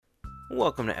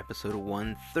Welcome to episode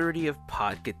 130 of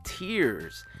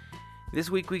Podcateers. This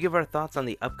week we give our thoughts on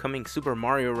the upcoming Super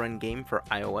Mario Run game for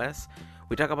iOS.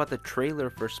 We talk about the trailer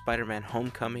for Spider-Man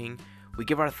Homecoming. We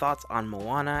give our thoughts on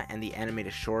Moana and the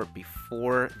animated short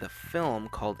before the film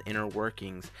called Inner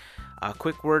Workings. A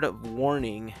quick word of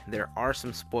warning, there are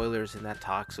some spoilers in that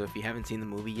talk, so if you haven't seen the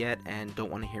movie yet and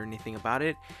don't want to hear anything about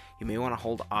it, you may want to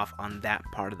hold off on that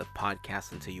part of the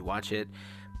podcast until you watch it.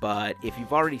 But if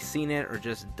you've already seen it or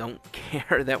just don't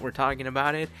care that we're talking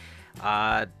about it,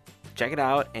 check it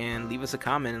out and leave us a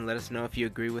comment and let us know if you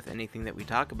agree with anything that we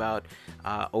talk about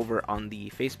over on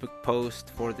the Facebook post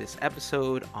for this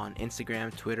episode, on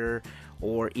Instagram, Twitter,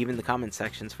 or even the comment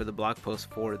sections for the blog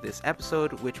post for this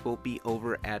episode, which will be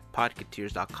over at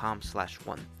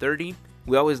podcateers.com/130.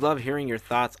 We always love hearing your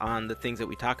thoughts on the things that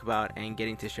we talk about and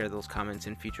getting to share those comments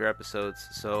in future episodes.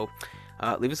 So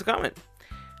leave us a comment.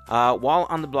 While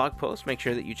on the blog post, make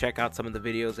sure that you check out some of the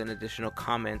videos and additional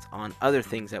comments on other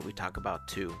things that we talk about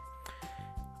too.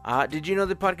 Did you know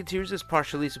that Podcateers is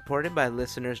partially supported by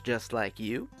listeners just like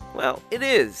you? Well, it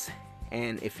is.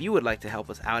 And if you would like to help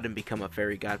us out and become a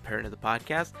fairy godparent of the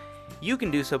podcast, you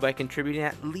can do so by contributing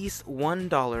at least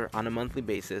 $1 on a monthly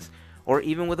basis, or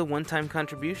even with a one-time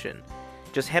contribution.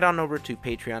 Just head on over to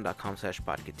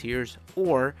patreon.com/podcateers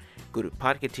or go to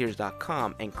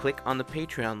podcateers.com and click on the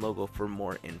Patreon logo for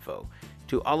more info.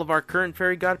 To all of our current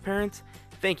fairy godparents,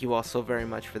 thank you all so very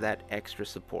much for that extra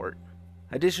support.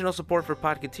 Additional support for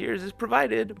Podcateers is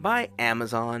provided by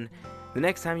Amazon. The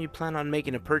next time you plan on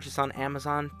making a purchase on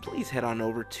Amazon, please head on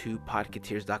over to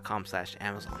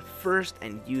podcateers.com/Amazon first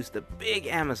and use the big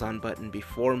Amazon button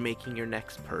before making your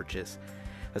next purchase.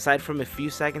 Aside from a few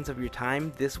seconds of your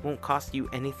time, this won't cost you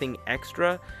anything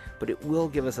extra, but it will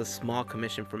give us a small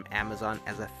commission from Amazon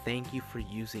as a thank you for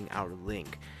using our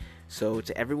link. So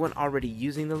to everyone already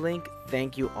using the link,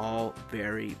 thank you all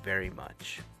very, very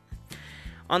much.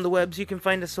 On the webs, you can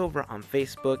find us over on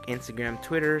Facebook, Instagram,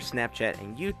 Twitter, Snapchat,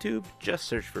 and YouTube. Just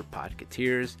search for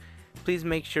Podcateers. Please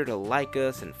make sure to like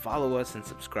us and follow us and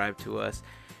subscribe to us.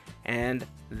 And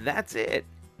that's it.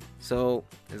 So,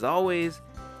 as always,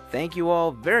 thank you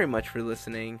all very much for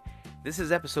listening. This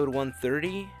is episode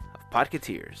 130 of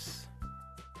Podcateers.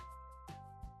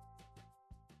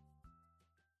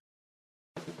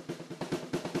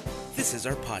 This is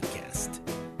our podcast.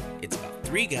 It's about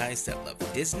three guys that love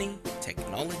Disney,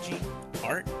 technology,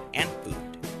 art, and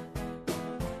food.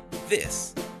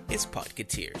 This is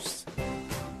Podcateers.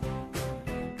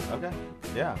 Okay,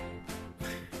 yeah.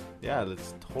 Yeah,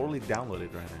 let's totally download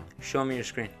it right now. Show me your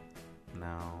screen.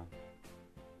 No,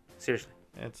 Seriously.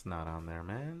 it's not on there,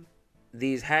 man.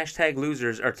 These hashtag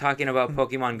losers are talking about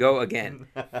Pokemon Go again.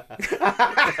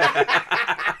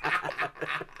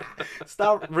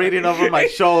 Stop reading over my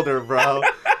shoulder, bro.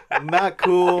 Not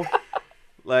cool.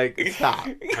 Like, stop.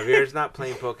 Javier's not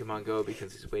playing Pokemon Go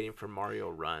because he's waiting for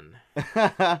Mario Run.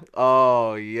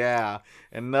 Oh, yeah.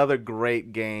 Another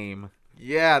great game.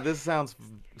 Yeah, this sounds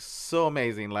so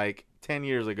amazing. Like 10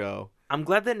 years ago. I'm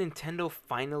glad that Nintendo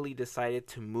finally decided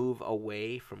to move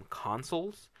away from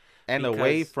consoles. And because...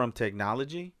 away from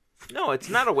technology? No, it's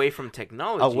not away from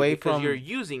technology. Away because from... you're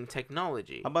using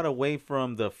technology. How about away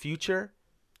from the future?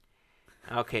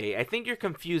 Okay, I think you're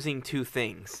confusing two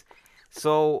things.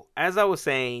 So, as I was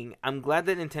saying, I'm glad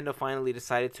that Nintendo finally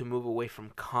decided to move away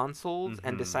from consoles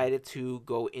and decided to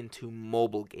go into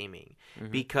mobile gaming.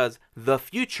 Because the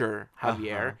future,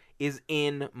 Javier, is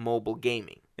in mobile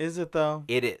gaming. Is it, though?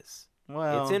 It is.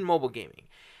 Well... It's in mobile gaming.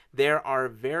 There are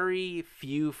very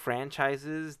few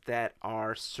franchises that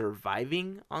are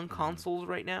surviving on consoles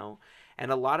right now. And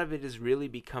a lot of it is really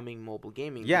becoming mobile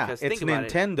gaming. Yeah, because it's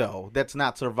Nintendo that's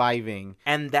not surviving.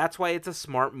 And that's why it's a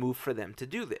smart move for them to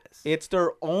do this. It's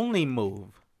their only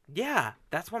move. Yeah,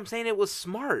 that's why I'm saying it was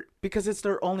smart. Because it's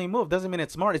their only move. Doesn't mean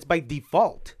it's smart. It's by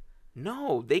default.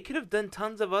 No, they could have done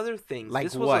tons of other things. Like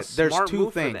this was what? A There's smart two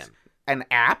move things. For them. An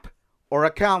app or a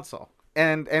console.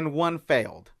 And one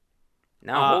failed.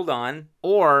 Now, hold on.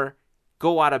 Or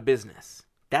go out of business.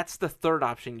 That's the third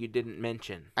option you didn't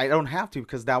mention. I don't have to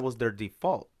because that was their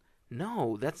default.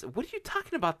 No, what are you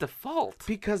talking about default?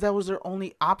 Because that was their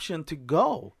only option to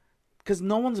go. Because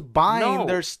no one's buying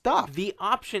their stuff. The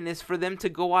option is for them to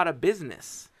go out of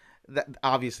business.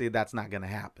 Obviously, that's not going to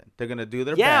happen. They're going to do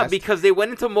their best. Yeah, because they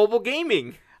went into mobile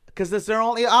gaming. Because that's their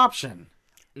only option.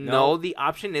 No, the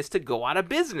option is to go out of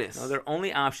business. No, their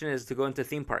only option is to go into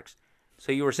theme parks.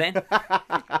 So you were saying?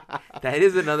 That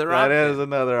is another option. That is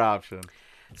another option.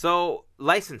 So,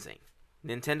 licensing.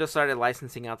 Nintendo started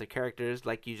licensing out their characters.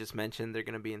 Like you just mentioned, they're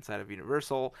going to be inside of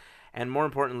Universal. And more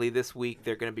importantly, this week,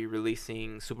 they're going to be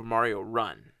releasing Super Mario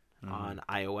Run. on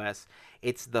iOS.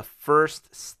 It's the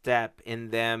first step in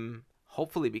them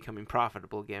hopefully becoming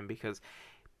profitable again because,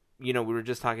 we were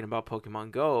just talking about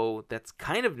Pokemon Go. That's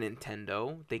kind of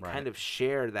Nintendo. They kind of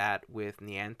share that with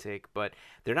Niantic, but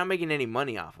they're not making any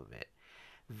money off of it.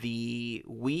 The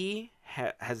Wii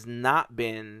has not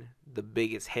been the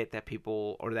biggest hit that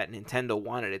people or that Nintendo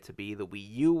wanted it to be. The Wii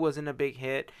U wasn't a big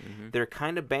hit. They're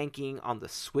kind of banking on the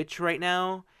Switch right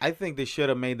now. I think they should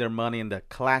have made their money in the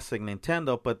classic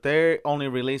Nintendo, but they're only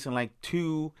releasing like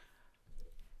 2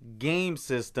 game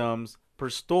systems per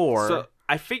store. So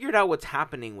I figured out what's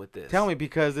happening with this. Tell me,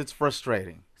 because it's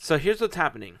frustrating. So here's what's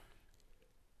happening.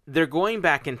 They're going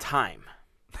back in time.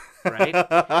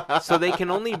 Right? So they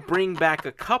can only bring back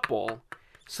a couple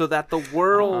so that the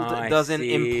world doesn't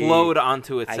implode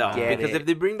onto itself. Because if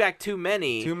they bring back too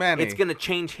many, it's going to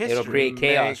change history. It'll create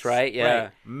chaos, right? Yeah.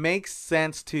 Right. Makes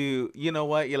sense to, you know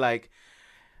what? You're like,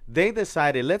 they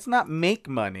decided, let's not make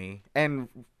money and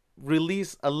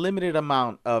release a limited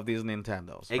amount of these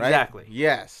Nintendos. Right? Exactly.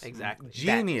 Yes. Exactly.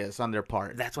 Genius on their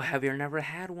part. That's why Javier never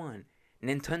had one.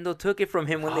 Nintendo took it from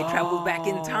him when they traveled back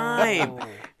in time.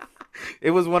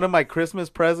 It was one of my Christmas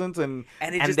presents, and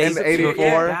it And just they in took disappeared. it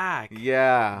 84. back.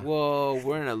 Yeah. Whoa,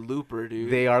 we're in a looper,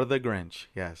 dude. They are the Grinch.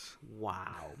 Yes.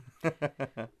 Wow.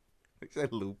 They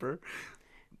said Looper.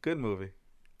 Good movie.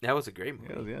 That was a great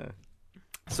movie. Yeah.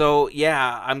 So,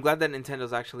 yeah, I'm glad that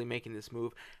Nintendo's actually making this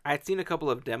move. I had seen a couple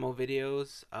of demo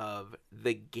videos of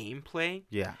the gameplay,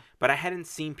 Yeah. but I hadn't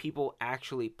seen people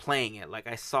actually playing it. Like,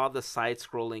 I saw the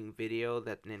side-scrolling video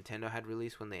that Nintendo had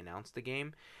released when they announced the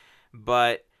game,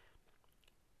 but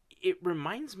it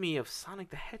reminds me of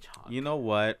Sonic the Hedgehog. You know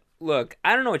what? Look,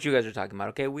 I don't know what you guys are talking about,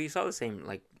 okay? We saw the same,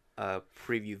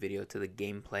 preview video to the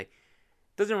gameplay.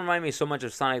 Doesn't remind me so much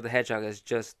of Sonic the Hedgehog as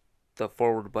just the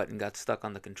forward button got stuck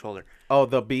on the controller. Oh,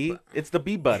 the B? It's the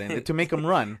B button to make them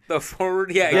run. The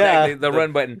forward, yeah, Yeah. exactly. The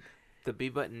run button. The B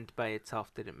button by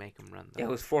itself didn't make him run, though. Yeah, it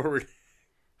was forward.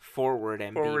 Forward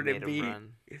and Forward B and made him B.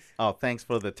 run. Oh, thanks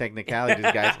for the technicalities,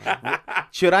 guys.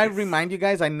 Should I remind you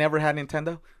guys I never had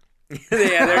Nintendo? Yeah,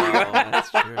 there you go. Oh,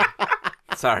 that's true.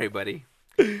 Sorry, buddy.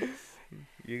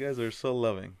 You guys are so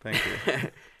loving. Thank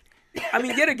you. I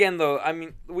mean, yet again, though,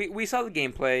 we saw the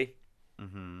gameplay,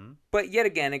 Mm-hmm. but yet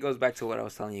again, it goes back to what I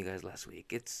was telling you guys last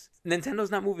week. Nintendo's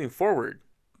not moving forward.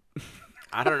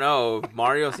 I don't know.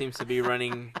 Mario seems to be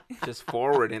running just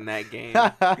forward in that game.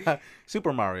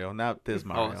 Super Mario, not this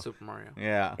Mario. Oh, Super Mario.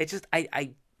 Yeah. It's just,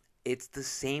 it's the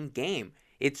same game.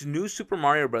 It's New Super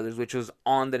Mario Brothers, which was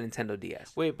on the Nintendo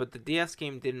DS. Wait, but the DS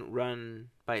game didn't run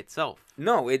by itself.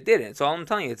 No, it didn't. So all I'm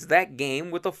telling you, it's that game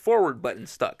with the forward button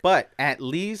stuck. But at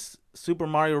least Super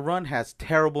Mario Run has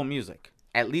terrible music.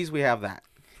 At least we have that.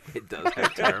 It does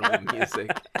have terrible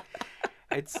music.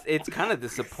 It's kind of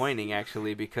disappointing,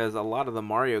 actually, because a lot of the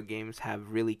Mario games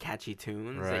have really catchy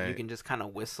tunes that you Right. can just kind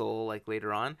of whistle like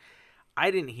later on.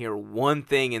 I didn't hear one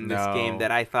thing in this No. game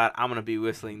that I thought I'm gonna be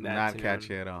whistling that Not tune.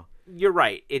 catchy at all. You're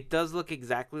right. It does look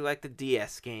exactly like the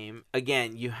DS game.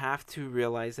 Again, you have to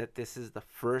realize that this is the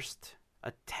first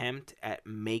attempt at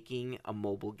making a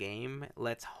mobile game.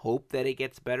 Let's hope that it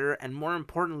gets better, and more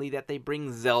importantly, that they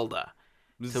bring Zelda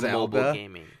to mobile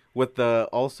gaming. With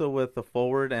the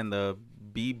forward and the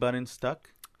B button stuck?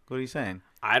 What are you saying?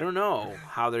 I don't know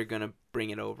how they're gonna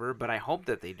bring it over, but I hope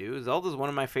that they do. Zelda's one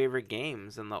of my favorite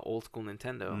games in the old school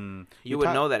Nintendo. You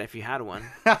would know that if you had one.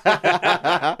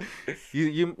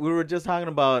 We were just talking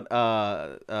about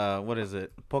what is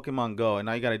it? Pokemon Go, and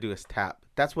all you gotta do is tap.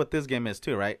 That's what this game is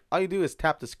too, right? All you do is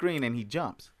tap the screen and he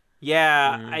jumps.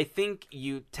 Yeah, I think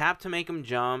you tap to make him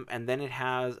jump, and then it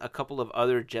has a couple of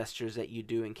other gestures that you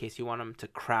do in case you want him to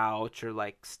crouch or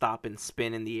like stop and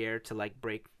spin in the air to like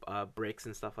break bricks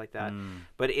and stuff like that.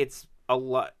 But it's a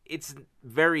lot. It's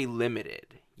very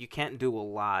limited. You can't do a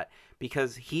lot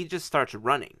because he just starts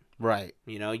running. Right.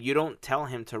 You know, you don't tell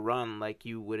him to run like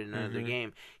you would in another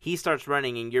game. He starts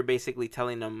running, and you're basically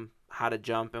telling him how to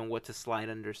jump and what to slide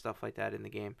under, stuff like that in the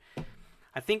game.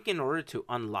 I think in order to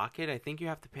unlock it, I think you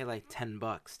have to pay like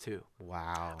 $10 too.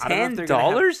 Wow. I don't know if they're gonna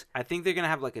have- $10? I think they're gonna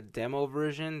have like a demo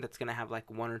version that's gonna have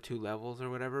like 1 or 2 levels or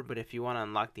whatever. But if you want to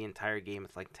unlock the entire game,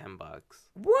 it's like $10.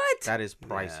 What? That is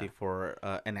pricey Yeah. for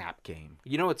an app game.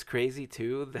 You know what's crazy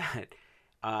too? That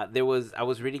I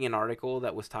was reading an article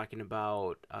that was talking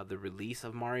about the release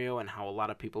of Mario and how a lot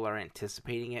of people are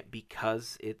anticipating it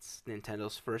because it's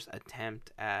Nintendo's first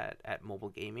attempt at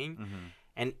mobile gaming.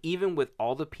 And even with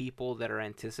all the people that are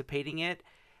anticipating it,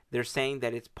 they're saying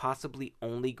that it's possibly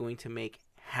only going to make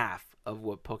half of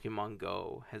what Pokemon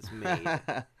Go has made.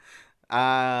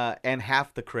 And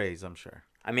half the craze, I'm sure.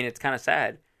 I mean, it's kind of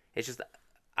sad. It's just,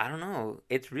 I don't know.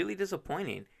 It's really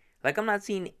disappointing. Like, I'm not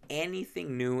seeing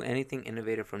anything new, anything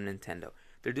innovative from Nintendo.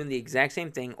 They're doing the exact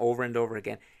same thing over and over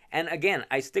again. And again,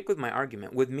 I stick with my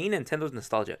argument. With me, Nintendo's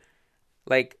nostalgia.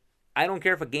 Like, I don't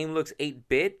care if a game looks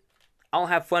 8-bit. I'll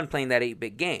have fun playing that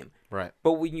 8-bit game. Right.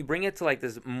 But when you bring it to, like,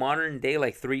 this modern day,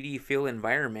 like, 3D feel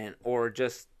environment or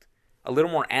just a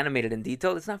little more animated and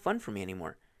detailed, it's not fun for me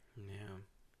anymore. Yeah.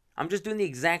 I'm just doing the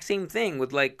exact same thing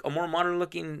with, like, a more modern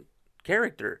looking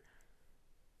character.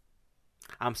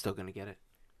 I'm still going to get it.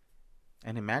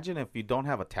 And imagine if you don't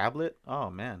have a tablet. Oh,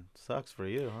 man. Sucks for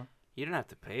you, huh? You don't have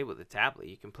to play with a tablet.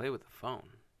 You can play with a phone.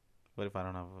 What if I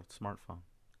don't have a smartphone?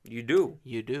 You do.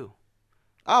 You do.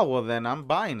 Oh, well, then I'm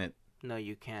buying it. No,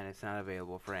 you can't. It's not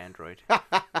available for Android.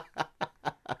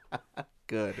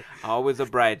 Good. Always a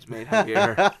bridesmaid,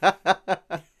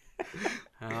 Javier.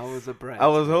 Always a bridesmaid. I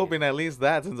was hoping at least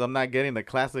that, since I'm not getting the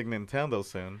classic Nintendo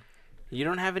soon. You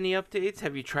don't have any updates?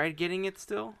 Have you tried getting it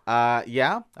still?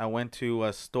 Yeah. I went to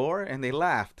a store and they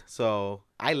laughed. So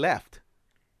I left.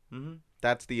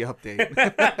 That's the update.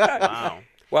 Wow.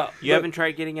 Well, You haven't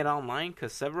tried getting it online?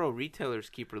 Because several retailers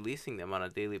keep releasing them on a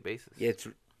daily basis. Yeah, it's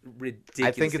ridiculously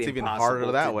I think it's even harder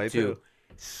impossible that to way, do. too.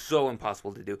 So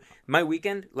impossible to do. My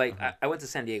weekend, like, I went to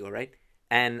San Diego, right?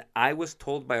 And I was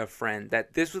told by a friend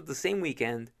that this was the same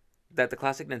weekend that the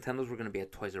classic Nintendos were going to be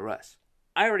at Toys R Us.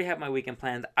 I already have my weekend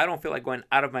planned. I don't feel like going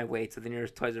out of my way to the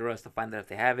nearest Toys R Us to find out if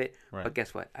they have it. Right. But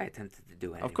guess what? I attempted to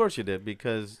do it. Of course you did,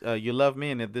 because you love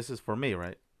me and this is for me,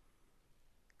 right?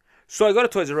 So I go to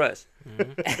Toys R Us.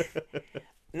 Mm-hmm.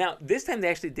 Now, this time they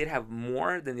actually did have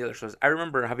more than the other stores. I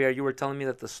remember, Javier, you were telling me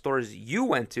that the stores you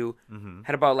went to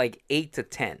had about like 8 to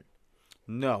 10.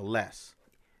 No, less.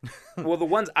 Well, the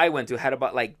ones I went to had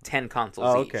about like 10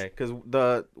 consoles Oh, each. okay. Because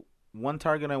the one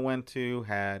Target I went to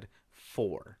had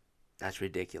 4. That's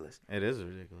ridiculous. It is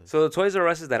ridiculous. So the Toys R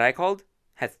Us that I called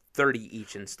had 30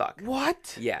 each in stock.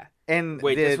 What? Yeah. And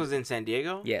Wait, this was in San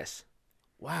Diego? Yes.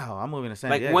 Wow, I'm moving to San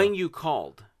Like Diego. when you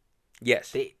called,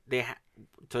 Yes.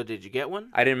 so did you get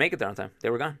one? I didn't make it there on time. They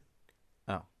were gone.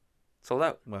 Oh. Sold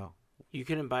out. Well, You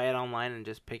couldn't buy it online and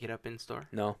just pick it up in store?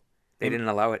 No. They didn't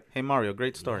allow it. hey Mario,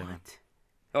 great story, man. What?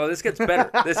 Oh, this gets better.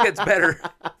 This gets better.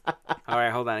 All right,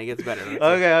 hold on. It gets better.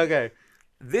 Okay.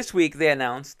 This week they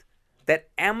announced that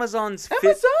Amazon's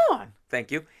Amazon.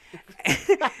 Thank you.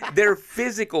 Their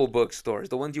physical bookstores,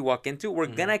 the ones you walk into, were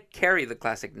gonna carry the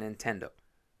classic Nintendo.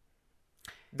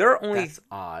 There are only That's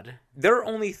odd.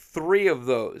 3 of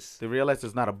those. They realize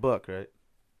it's not a book, right?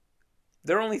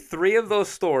 There are only 3 of those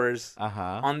stores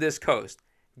Uh-huh. on this coast.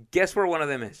 Guess where one of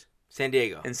them is? San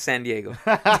Diego. In San Diego.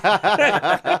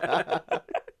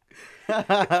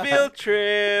 Field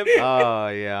trip. Oh,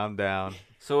 yeah, I'm down.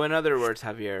 So in other words,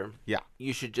 Javier, Yeah.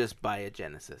 you should just buy a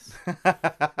Genesis.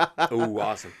 Ooh,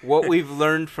 awesome. What we've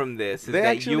learned from this is They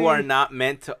that actually- you are not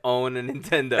meant to own a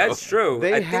Nintendo. That's true.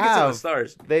 They I think it's in the have.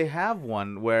 stars. They have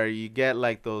one where you get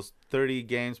like those 30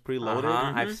 games preloaded.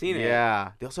 Uh-huh, I've seen it.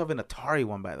 Yeah. They also have an Atari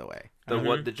one, by the way.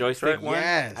 The joystick right. one?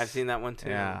 Yes. I've seen that one too.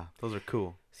 Yeah, those are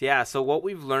cool. So, yeah, so what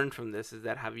we've learned from this is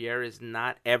that Javier is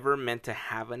not ever meant to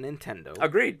have a Nintendo.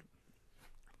 Agreed.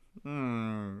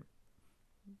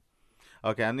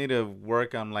 Okay, I need to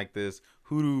work on like this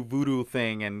hoodoo voodoo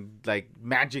thing and like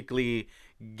magically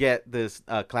get this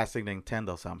classic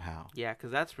Nintendo somehow. Yeah, because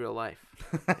that's real life.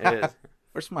 It is.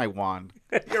 Where's my wand?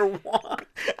 Your wand.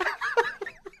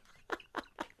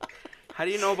 How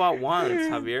do you know about wands,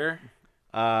 Javier?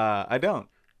 I don't.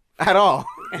 At all.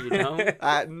 You know?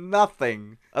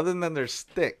 Nothing. Other than their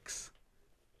sticks.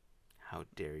 How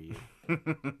dare you?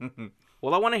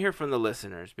 Well, I want to hear from the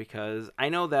listeners because I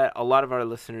know that a lot of our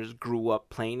listeners grew up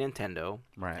playing Nintendo.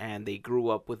 Right. And they grew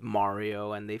up with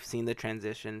Mario, and they've seen the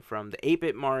transition from the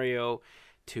 8-bit Mario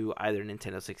to either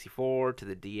Nintendo 64 to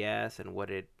the DS and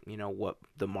what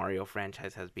the Mario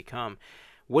franchise has become.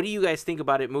 What do you guys think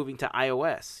about it moving to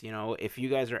iOS? You know, if you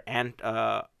guys are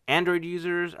Android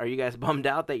users, are you guys bummed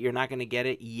out that you're not going to get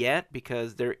it yet?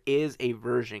 Because there is a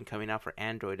version coming out for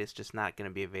Android. It's just not going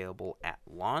to be available at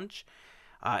launch.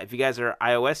 If you guys are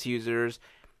iOS users,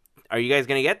 are you guys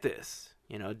going to get this?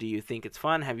 You know, do you think it's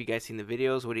fun? Have you guys seen the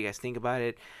videos? What do you guys think about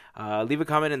it? Leave a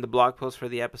comment in the blog post for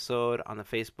the episode, on the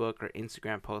Facebook or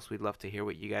Instagram post. We'd love to hear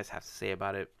what you guys have to say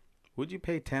about it. Would you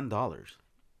pay $10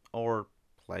 or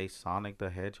play Sonic the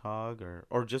Hedgehog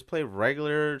or just play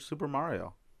regular Super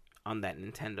Mario? On that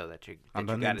Nintendo that you On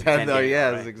the got at Nintendo, San Diego,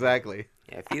 yes, right? exactly.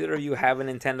 Yeah, if either of you have a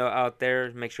Nintendo out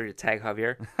there, make sure you tag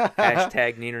Javier.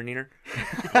 Hashtag Neener.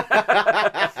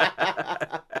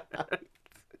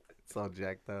 It's all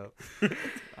jacked up.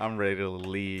 I'm ready to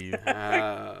leave.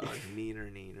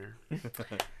 Neener.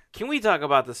 Can we talk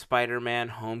about the Spider-Man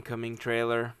Homecoming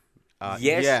trailer?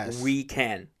 Yes, we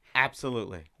can.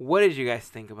 Absolutely. What did you guys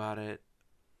think about it?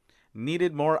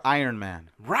 Needed more Iron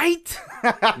Man. Right?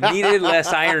 Needed less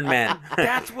Iron Man.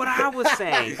 That's what I was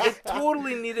saying. It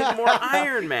totally needed more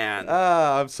Iron Man.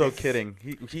 I'm so kidding.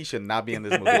 He should not be in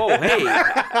this movie. Whoa, hey.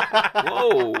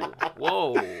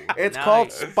 Whoa. It's Nice.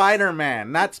 called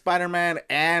Spider-Man, not Spider-Man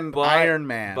and Iron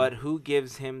Man. But who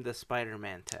gives him the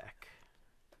Spider-Man tech?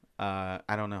 I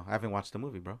don't know. I haven't watched the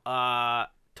movie, bro.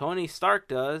 Tony Stark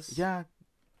does. Yeah.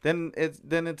 Then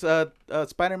it's a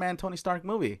Spider-Man Tony Stark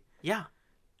movie. Yeah.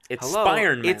 It's Hello.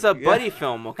 Spider-Man. It's a buddy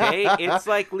film, okay? It's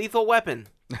like Lethal Weapon,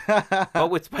 but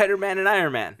with Spider-Man and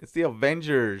Iron Man. It's the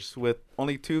Avengers with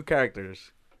only 2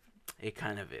 characters. It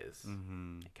kind of is.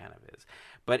 Mm-hmm. It kind of is.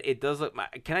 But it does look...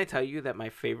 Can I tell you that my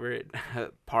favorite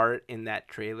part in that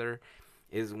trailer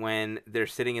is when they're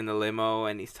sitting in the limo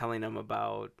and he's telling them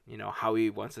about, how he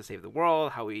wants to save the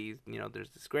world, how he,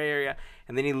 there's this gray area.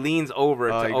 And then he leans over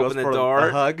to he open goes the for door.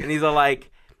 a hug? And he's all like...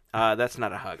 that's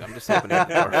not a hug. I'm just opening the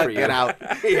door for you. Get out.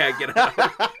 Yeah, get out.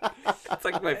 That's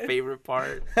like my favorite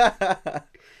part.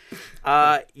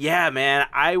 Yeah, man.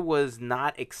 I was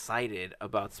not excited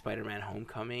about Spider-Man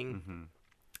Homecoming. Mm-hmm.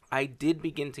 I did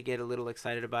begin to get a little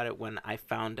excited about it when I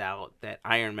found out that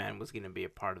Iron Man was going to be a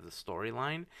part of the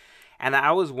storyline. And I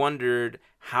always wondered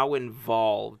how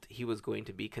involved he was going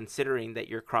to be, considering that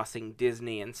you're crossing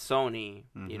Disney and Sony,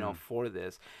 for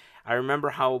this. I remember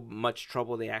how much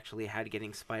trouble they actually had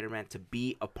getting Spider-Man to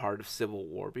be a part of Civil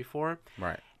War before.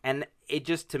 Right. And it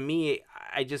just, to me,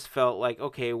 I just felt like,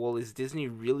 okay, well, is Disney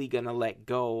really going to let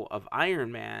go of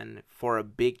Iron Man for a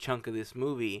big chunk of this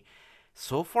movie?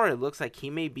 So far, it looks like he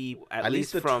may be, at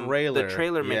least the from trailer. the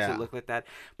trailer makes Yeah. it look like that.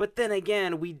 But then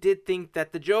again, we did think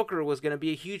that the Joker was going to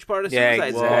be a huge part of Yeah, Suicide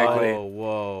exactly. Squad.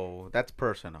 Whoa. That's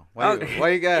personal. Why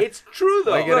you got? It's true,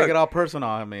 though. Why you gotta Look. get all personal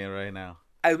on me right now?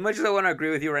 As much as I want to agree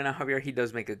with you right now, Javier, he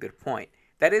does make a good point.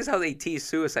 That is how they tease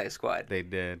Suicide Squad. They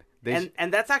did. And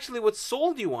that's actually what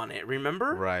sold you on it,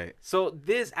 remember? Right. So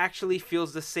this actually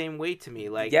feels the same way to me.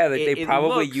 Like, Yeah, they it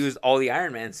probably looks- used all the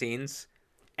Iron Man scenes.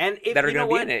 and if, that are you know gonna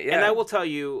be what? in it, yeah. And I will tell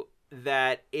you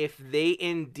that if they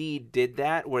indeed did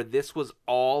that, where this was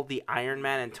all the Iron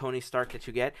Man and Tony Stark that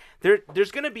you get,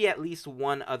 there's going to be at least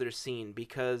one other scene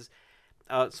because,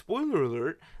 spoiler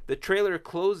alert, the trailer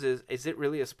closes. Is it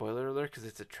really a spoiler alert? Because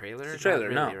it's a trailer. It's a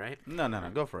trailer, Not really, no. right? No.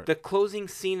 Go for it. The closing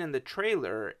scene in the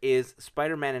trailer is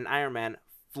Spider-Man and Iron Man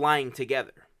flying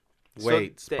together.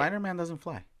 Wait, So Spider-Man doesn't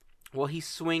fly. well, he's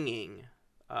swinging,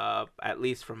 at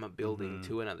least from a building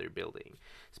to another building.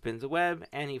 Spins a web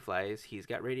and he flies. He's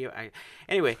got radio.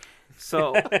 Anyway,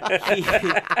 so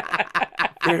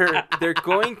they're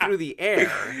going through the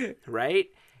air, right?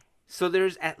 So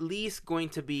there's at least going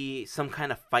to be some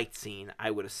kind of fight scene,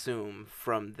 I would assume,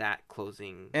 from that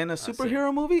closing. In a scene.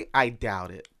 superhero movie, I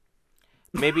doubt it.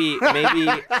 Maybe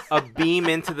a beam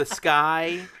into the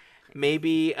sky.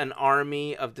 Maybe an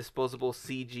army of disposable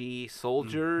CG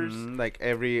soldiers. Like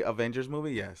every Avengers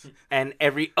movie, yes. And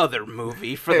every other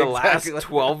movie for the Exactly. last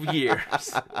 12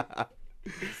 years.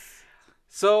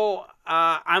 So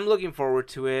I'm looking forward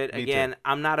to it. Me Again, too.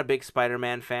 I'm not a big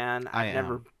Spider-Man fan. I I've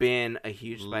never am. been a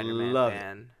huge Spider-Man Love it.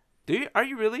 fan. Do you? Are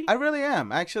you really? I really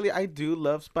am. Actually, I do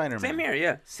love Spider-Man. Same here,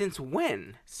 yeah. Since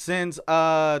when? Since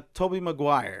Tobey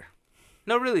Maguire.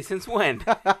 No, really. Since when?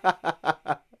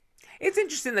 It's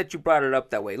interesting that you brought it up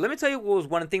that way. Let me tell you what was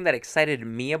one thing that excited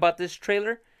me about this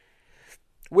trailer.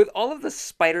 With all of the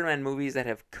Spider-Man movies that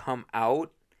have come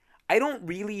out, I don't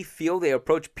really feel they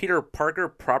approach Peter Parker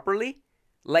properly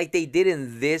like they did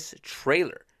in this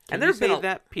trailer. Can And you there's say been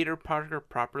that Peter Parker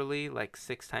properly like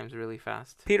 6 times really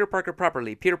fast? Peter Parker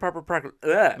properly. Peter Parker properly.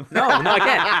 No,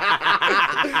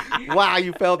 I can't. Wow,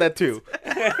 you failed that too.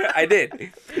 I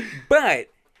did. But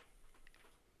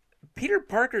Peter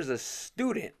Parker's a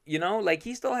student, like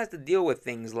he still has to deal with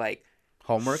things like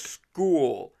Homework.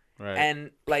 school Right.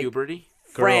 and like Puberty?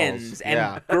 friends Girls, and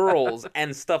yeah. girls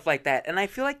and stuff like that. And I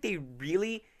feel like they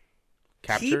really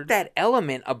keep Captured. that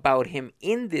element about him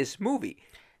in this movie.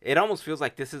 It almost feels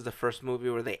like this is the first movie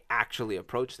where they actually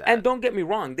approach that. And don't get me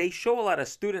wrong, they show a lot of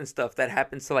student stuff that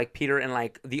happens to like Peter and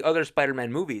like the other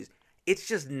Spider-Man movies. It's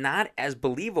just not as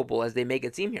believable as they make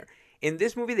it seem here. In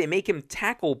this movie, they make him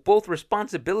tackle both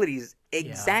responsibilities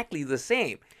exactly the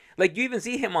same. Like you even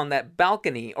see him on that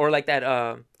balcony or like that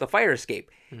the fire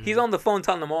escape. Mm-hmm. He's on the phone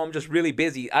telling them, "Oh, I'm just really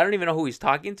busy." I don't even know who he's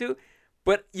talking to,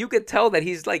 but you could tell that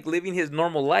he's like living his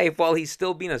normal life while he's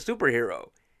still being a superhero.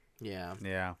 Yeah.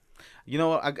 Yeah. You know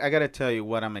what? I gotta tell you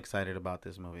what I'm excited about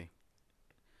this movie.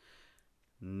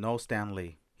 No Stan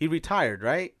Lee. He retired,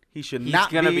 right? He should He's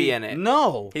not gonna be in it.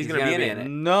 No. He's gonna be in it.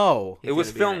 No. It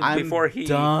was gonna be in filmed I'm before he.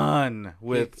 done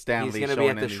with Stanley. He's gonna be showing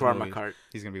at the in these shawarma movies. cart.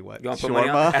 He's gonna be what? You wanna put money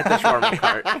on- At the shawarma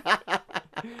cart.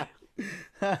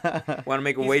 Want to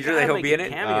make a He's wager that gotta he'll make be a in it?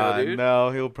 cameo, dude. No,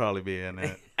 he'll probably be in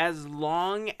it. As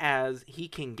long as he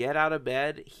can get out of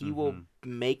bed, he will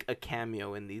make a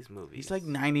cameo in these movies. He's like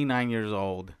 99 years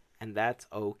old. and that's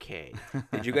okay.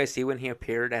 Did you guys see when he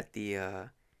appeared at the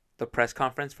press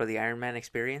conference for the Iron Man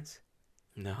experience?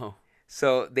 No.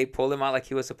 So they pulled him out like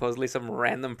he was supposedly some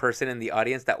random person in the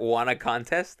audience that won a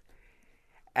contest.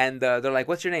 And they're like,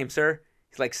 "What's your name, sir?"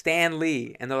 He's like, "Stan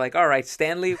Lee." And they're like, "All right,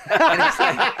 Stan Lee." And he's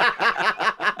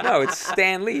like, "No, it's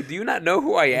Stan Lee. Do you not know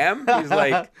who I am?" He's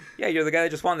like, "Yeah, you're the guy that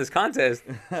just won this contest."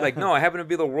 He's like, "No, I happen to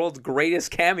be the world's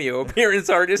greatest cameo appearance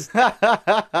artist."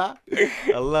 I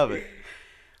love it.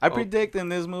 I predict in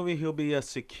this movie he'll be a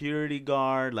security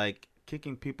guard, like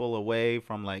kicking people away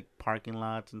from like parking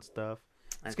lots and stuff.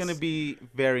 It's going to be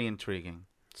very intriguing.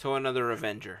 So another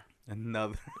Avenger.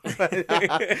 Another.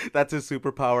 That's his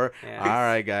superpower. Yeah. All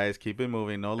right, guys, keep it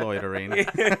moving. No loitering.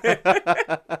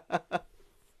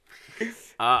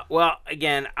 Well,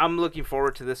 again, I'm looking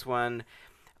forward to this one.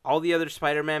 All the other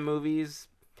Spider-Man movies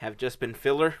have just been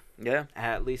filler, Yeah.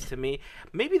 at least to me.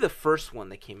 Maybe the first one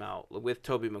that came out with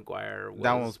Tobey Maguire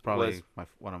That one was probably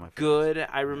one of my favorites. good.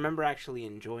 I remember actually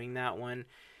enjoying that one.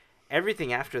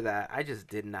 Everything after that, I just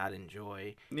did not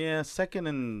enjoy. Yeah, second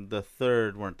and the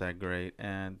third weren't that great.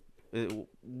 And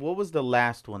what was the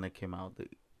last one that came out?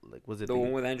 Was it The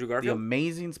one with Andrew The Garfield?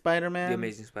 Amazing Spider-Man? The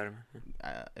Amazing Spider-Man.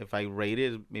 If I rate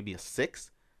it maybe a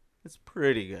 6, it's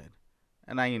pretty good.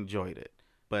 And I enjoyed it.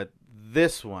 But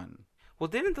this one, Well,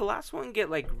 didn't the last one get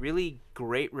like really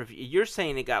great reviews? You're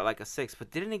saying it got like a 6, but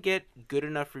didn't it get good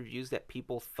enough reviews that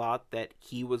people thought that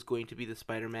he was going to be the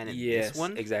Spider-Man in this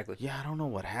one? Exactly. yeah, I don't know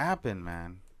what happened,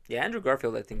 man. Yeah, Andrew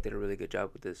Garfield, I think, did a really good job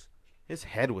with this. His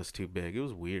head was too big. It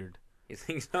was weird. You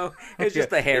think so? It's just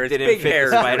the hair. It It's didn't big fit hair.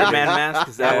 the Spider-Man mask.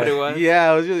 Is that what it was?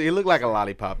 Yeah, he looked like a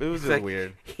lollipop. It was It's just like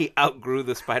weird. He outgrew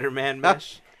the Spider-Man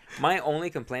mesh. My only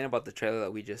complaint about the trailer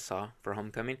that we just saw for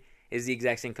Homecoming is the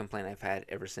exact same complaint I've had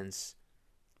ever since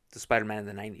the Spider-Man in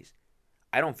the 90s.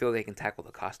 I don't feel they can tackle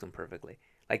the costume perfectly.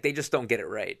 Like, they just don't get it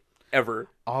right. Ever.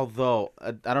 Although,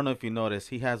 I don't know if you noticed,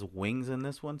 he has wings in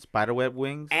this one. Spiderweb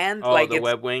wings. And, Oh, like, the it's...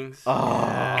 web wings.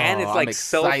 And it's I'm like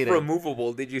excited.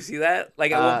 self-removable. Did you see that?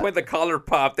 Like at one point the collar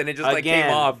popped and it just like Again,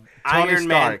 came off. Iron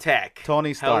Man Stark. tech.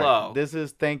 Tony Stark. Hello.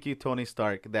 Thank you, Tony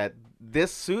Stark, that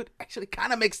this suit actually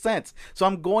kind of makes sense. So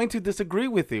I'm going to disagree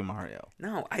with you, Mario.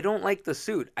 No, I don't like the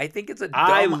suit. I think it's a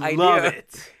I dumb idea. love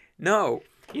it. No.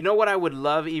 You know what I would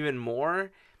love even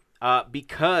more?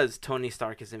 Because Tony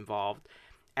Stark is involved,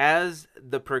 as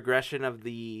the progression of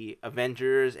the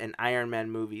Avengers and Iron Man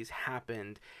movies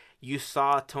happened, you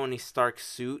saw Tony Stark's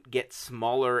suit get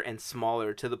smaller and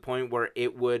smaller to the point where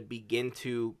it would begin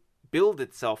to build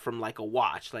itself from like a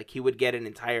watch. Like he would get an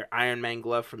entire Iron Man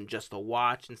glove from just a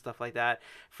watch and stuff like that.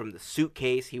 From the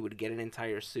suitcase, he would get an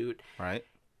entire suit. Right?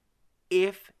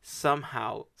 If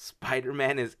somehow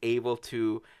Spider-Man is able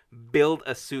to build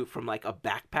a suit from like a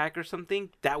backpack or something,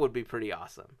 that would be pretty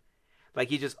awesome. Like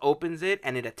he just opens it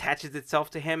and it attaches itself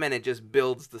to him and it just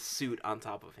builds the suit on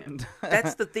top of him.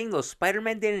 That's the thing though.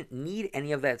 Spider-Man didn't need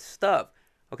any of that stuff.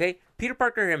 Okay? Peter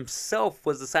Parker himself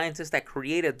was the scientist that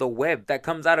created the web that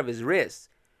comes out of his wrists.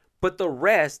 But the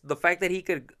rest, the fact that he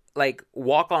could like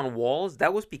walk on walls,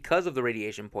 that was because of the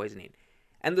radiation poisoning.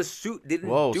 And the suit didn't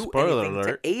do spoiler anything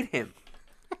alert. to aid him.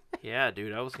 Yeah,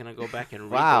 dude, I was gonna go back and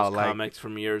read Wow, those like, comics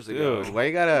from years ago. Dude, why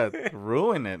you gotta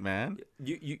ruin it, man?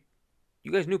 You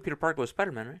guys knew Peter Parker was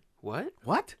Spider-Man, right? What?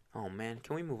 What? Oh man,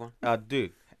 can we move on?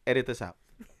 Dude, edit this out.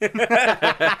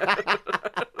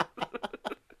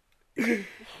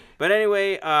 But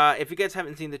anyway, if you guys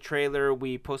haven't seen the trailer,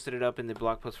 we posted it up in the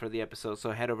blog post for the episode.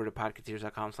 So head over to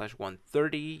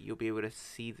podcateers.com/130. You'll be able to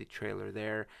see the trailer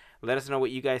there. Let us know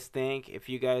what you guys think. If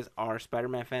you guys are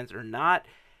Spider-Man fans or not,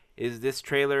 is this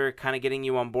trailer kind of getting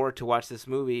you on board to watch this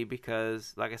movie?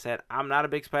 Because, like I said, I'm not a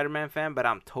big Spider-Man fan, but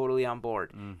I'm totally on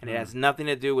board. Mm-hmm. And it has nothing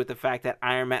to do with the fact that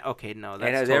Iron Man... Okay, no, that's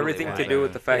It has totally everything to lying. do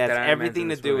with the fact It that has Iron Man's everything in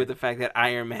to this do movie. with the fact that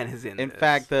Iron Man is in In this.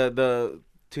 fact, the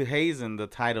to hasten the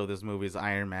title of this movie is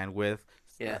Iron Man with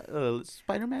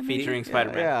Spider-Man maybe? Featuring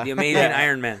Spider-Man. Yeah. The Amazing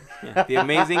Iron Man. Yeah. The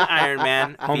Amazing Iron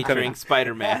Man Homecoming. featuring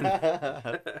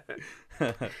Spider-Man.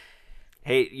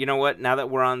 Hey, you know what? Now that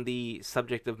we're on the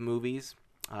subject of movies,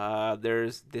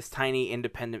 there's this tiny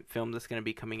independent film that's going to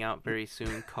be coming out very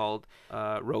soon called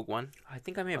Rogue One. I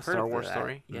think I may have A heard Star of Wars that.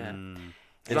 story? Yeah. Mm.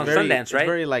 It's on very, Sundance, right? It's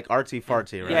very like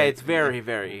artsy-fartsy, right? Yeah, it's very,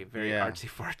 very, very Yeah.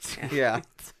 artsy-fartsy. Yeah.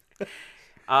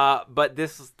 But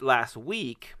this last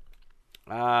week...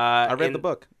 I read the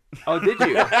book. Oh, did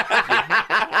you?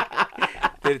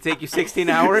 Did it take you 16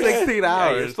 hours? 16 Yeah,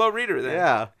 hours. you're a slow reader then.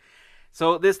 Yeah.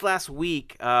 So this last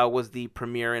week was the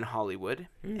premiere in Hollywood.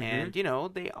 Mhm. And, you know,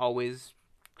 they always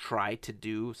try to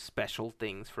do special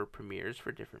things for premieres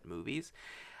for different movies.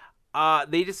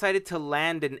 They decided to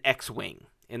land an X-Wing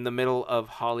in the middle of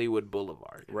Hollywood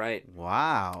Boulevard. Right.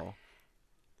 Wow.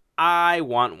 I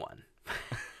want one.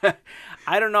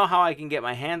 I don't know how I can get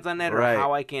my hands on it or Right.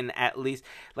 how I can at least...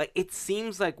 Like, it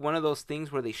seems like one of those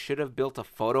things where they should have built a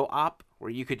photo op where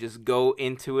you could just go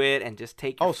into it and just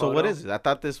take your Oh, so photo. what is it? I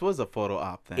thought this was a photo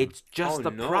op then. It's just oh,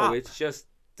 a no, prop. it's just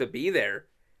to be there.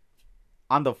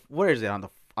 on the where is it? On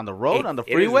the road? on the It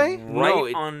is freeway? right No,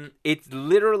 on. It's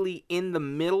literally in the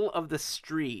middle of the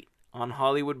street on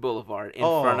Hollywood Boulevard in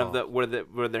front of Oh.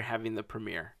 where they're having the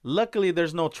premiere. Luckily,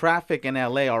 there's no traffic in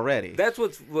LA already. That's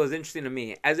what was interesting to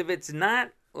me. As if it's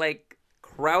not like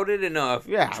crowded enough.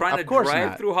 Yeah, trying of to course drive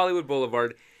not. through Hollywood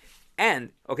Boulevard.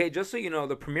 And okay, just so you know,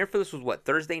 the premiere for this was what,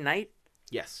 Thursday night.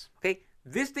 Yes. Okay,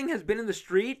 this thing has been in the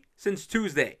street since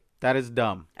Tuesday, That is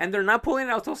dumb. and they're not pulling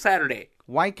it out till Saturday.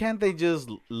 Why can't they just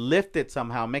lift it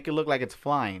somehow, make it look like it's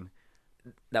flying?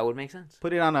 That would make sense.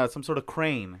 Put it on some sort of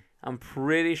crane. I'm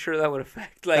pretty sure that would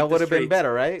affect like that the would have been streets.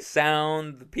 better, right?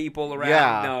 Sound, the people around.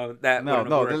 Yeah. No, that No, wouldn't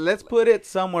no. have worked. Let's put it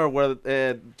somewhere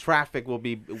where traffic will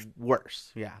be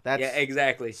worse. Yeah, that's Yeah,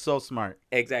 exactly. so smart.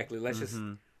 Exactly. Let's just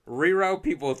Mhm. reroute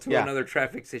people to Yeah. another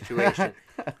traffic situation.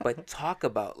 But talk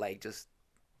about like just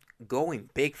going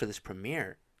big for this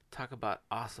premiere. Talk about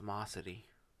awesomosity.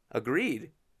 Agreed.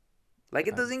 Like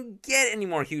it doesn't get any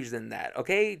more huge than that,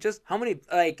 okay? Just how many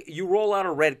like you roll out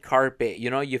a red carpet, you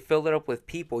know, you fill it up with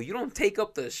people. You don't take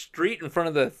up the street in front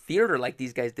of the theater like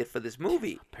these guys did for this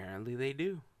movie. Apparently they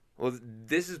do. Well,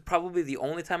 this is probably the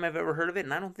only time I've ever heard of it,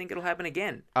 and I don't think it'll happen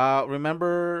again.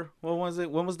 Remember what was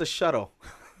it? When was the shuttle?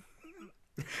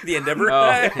 The Endeavor.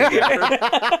 Oh,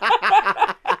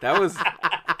 That was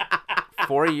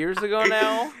 4 years ago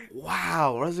now.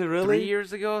 Wow, was it really? 3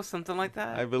 years ago, something like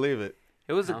that. I believe it.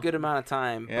 It was a No. good amount of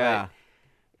time. Yeah,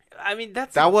 But, I mean,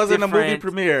 that wasn't a movie different-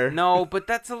 premiere. No, but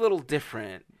that's a little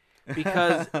different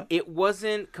because it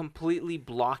wasn't completely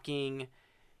blocking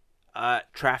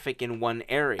traffic in one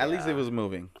area. At least it was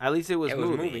moving. At least it was It was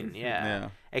moving. moving. Yeah. Yeah.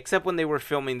 Except when they were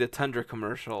filming the Tundra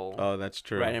commercial Oh, that's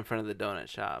true. right in front of the donut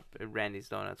shop at Randy's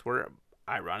Donuts, where,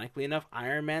 ironically enough,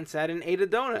 Iron Man sat and ate a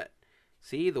donut.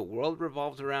 See, the world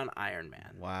revolves around Iron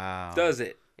Man. Wow. Does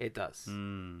it? It does.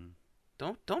 Mm.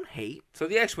 Don't hate. So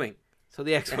the X-Wing. So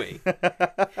the X-Wing.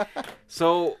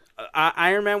 So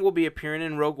Iron Man will be appearing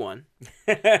in Rogue One.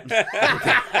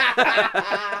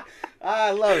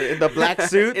 I love it. In the black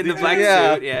suit. In the black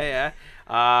Yeah. suit, yeah.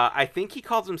 I think he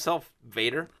calls himself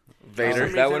Vader. Vader. For some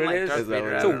Is that what reason, it is? Darth Is that Vader,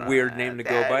 what it I is? don't It's a know. weird name to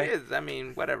go Yeah, by. It is. I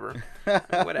mean, whatever.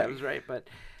 Whatever's right. But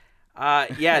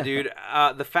yeah, dude,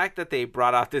 the fact that they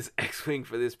brought out this X-Wing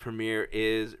for this premiere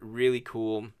is really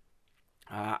cool.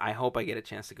 I hope I get a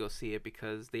chance to go see it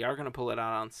because they are going to pull it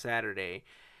out on Saturday,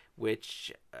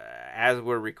 which, as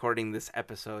we're recording this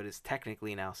episode, is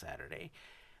technically now Saturday.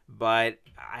 But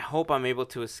I hope I'm able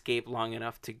to escape long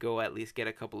enough to go at least get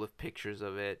a couple of pictures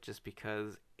of it just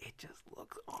because it just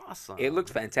looks awesome. It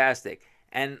looks fantastic.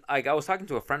 And like I was talking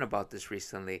to a friend about this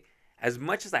recently. As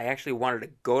much as I actually wanted to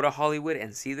go to Hollywood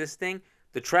and see this thing,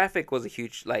 the traffic was a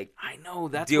huge like I know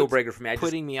that's deal what's breaker for me. I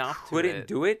putting just me off to couldn't it.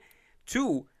 do it.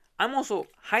 Two, I'm also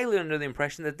highly under the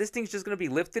impression that this thing's just gonna be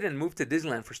lifted and moved to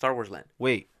Disneyland for Star Wars Land.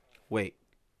 Wait.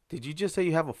 Did you just say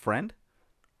you have a friend?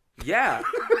 Yeah.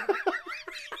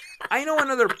 I know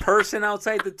another person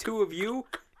outside the two of you.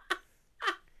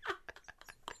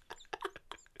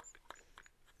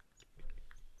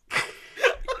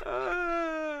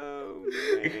 Oh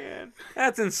man,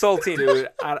 That's insulting. dude,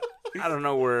 I don't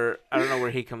know where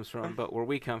he comes from, but where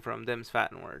we come from, them's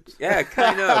fatting words. Yeah,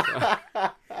 kind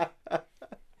of.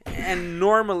 And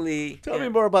normally, Tell me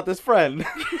more about this friend.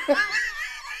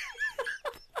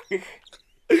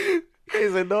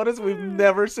 Guys, I notice we've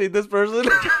never seen this person.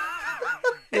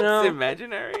 you know, It's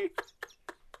imaginary.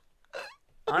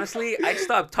 honestly, I'd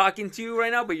stop talking to you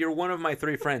right now, but you're one of my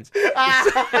 3 friends.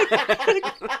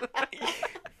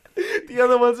 The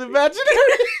other one's imaginary.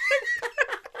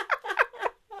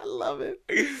 I love it.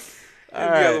 And All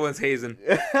the right. other one's Hazen.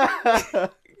 In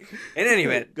any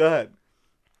event, Go ahead.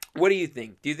 what do you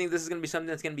think? Do you think this is going to be something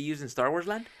that's going to be used in Star Wars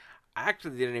Land? I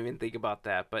actually didn't even think about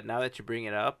that, but now that you bring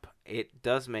it up, it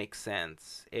does make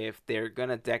sense. If they're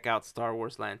gonna deck out Star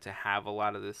Wars Land to have a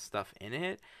lot of this stuff in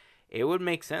it, it would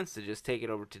make sense to just take it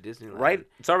over to Disneyland. Right?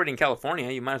 It's already in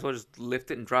California. You might as well just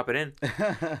lift it and drop it in.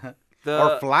 The,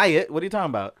 Or fly it. What are you talking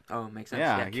about? Oh, makes sense.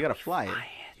 Yeah, you gotta fly it. Fly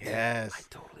it. Yes. I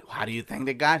totally how do you think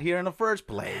they got here in the first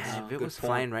place? If it good was point.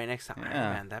 flying right next to Iron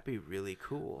Yeah. Man, that'd be really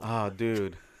cool. Oh,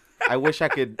 dude. I wish I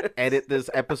could edit this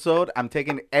episode. I'm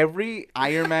taking every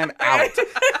Iron Man out.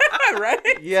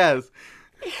 Right? Yes.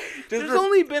 There's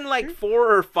only been like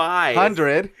 4 or 5.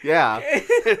 100. Yeah.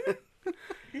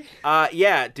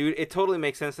 Yeah, dude, it totally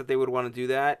makes sense that they would want to do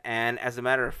that. And as a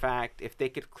matter of fact, if they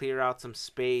could clear out some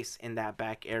space in that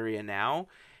back area now,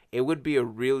 it would be a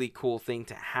really cool thing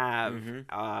to have.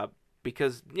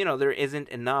 Because, you know, there isn't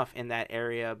enough in that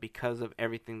area because of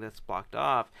everything that's blocked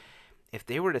off. If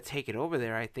they were to take it over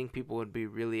there, I think people would be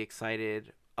really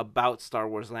excited about Star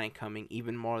Wars Land coming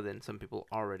even more than some people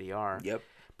already are. Yep.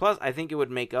 Plus, I think it would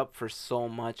make up for so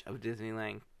much of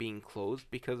Disneyland being closed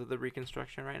because of the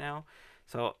reconstruction right now.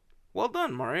 So, well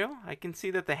done, Mario. I can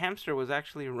see that the hamster was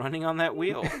actually running on that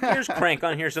wheel. There's crank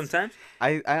on here sometimes.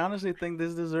 I honestly think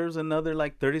this deserves another,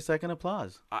 like, 30-second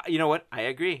applause. You know what? I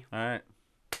agree. All right.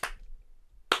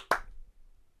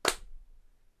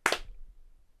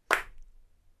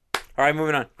 All right,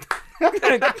 moving on.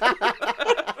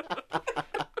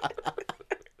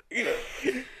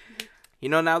 You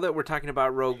know, now that we're talking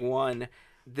about Rogue One,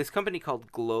 this company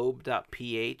called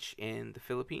Globe.ph in the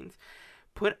Philippines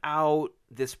put out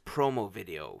this promo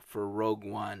video for Rogue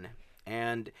One.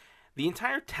 And the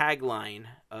entire tagline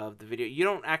of the video, you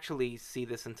don't actually see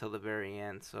this until the very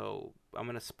end, so I'm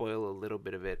going to spoil a little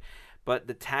bit of it. But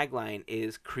the tagline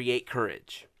is "Create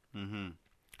Courage." Mm-hmm.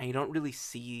 And you don't really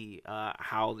see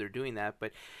how they're doing that,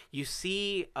 but you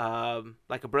see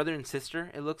like a brother and sister.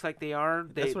 It looks like they are.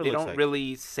 They don't like.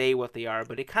 really say what they are,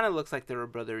 but it kind of looks like they're a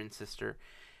brother and sister.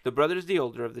 The brother's the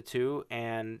older of the two,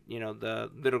 and you know the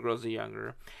little girl's the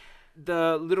younger.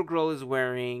 The little girl is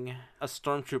wearing a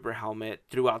stormtrooper helmet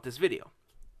throughout this video.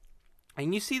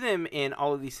 And you see them in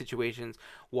all of these situations,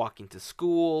 walking to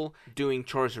school, doing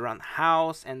chores around the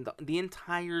house, and the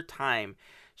entire time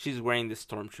she's wearing this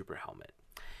stormtrooper helmet.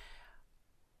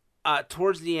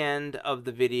 Towards the end of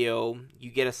the video, you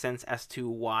get a sense as to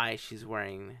why she's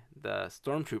wearing the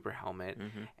stormtrooper helmet.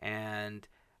 And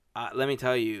let me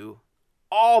tell you,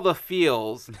 all the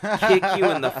feels kick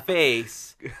you in the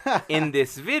face in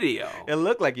this video. It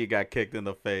looked like you got kicked in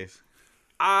the face.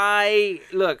 I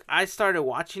started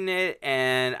watching it,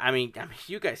 and I mean,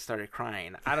 you guys started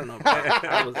crying. I don't know,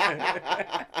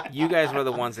 you guys were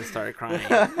the ones that started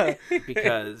crying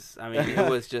because I mean,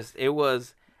 it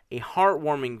was a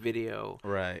heartwarming video.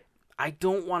 Right. I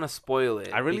don't want to spoil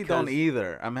it. I really don't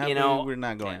either. I'm happy we're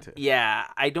not going to. Yeah,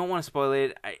 I don't want to spoil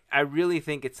it. I really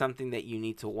think it's something that you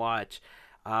need to watch.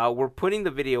 We're putting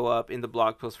the video up in the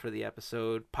blog post for the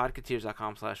episode,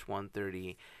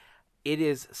 podcateers.com/130. It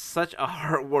is such a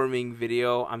heartwarming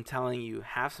video. I'm telling you,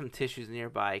 have some tissues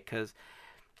nearby, because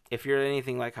if you're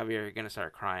anything like Javier, you're going to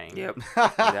start crying. Yep,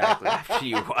 exactly. After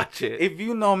you watch it. If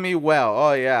you know me well,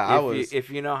 oh yeah,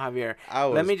 If you know Javier, I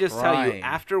was let me just tell you, crying.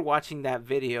 after watching that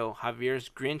video, Javier's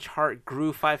Grinch heart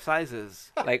grew 5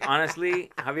 sizes. Like, honestly,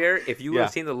 Javier, if you would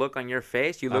have seen the look on your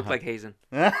face, you looked like Hazen.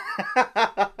 It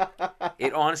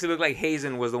honestly looked like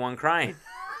Hazen was the one crying.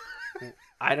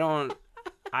 I don't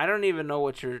even know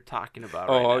what you're talking about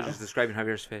Oh, right I was now. just describing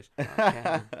Javier's face. Okay.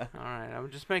 All right.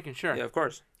 I'm just making sure. Yeah, of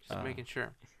course. Just making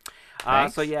sure.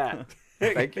 Thanks. So, yeah.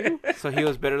 Thank you. So he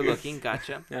was better looking.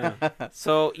 Gotcha. Yeah.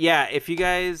 So, yeah, if you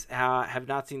guys have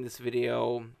not seen this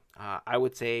video, I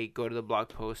would say go to the blog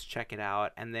post, check it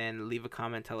out, and then leave a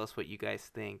comment. Tell us what you guys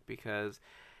think, because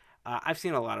I've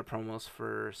seen a lot of promos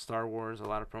for Star Wars, a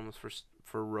lot of promos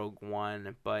for Rogue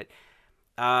One, but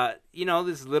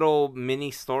this little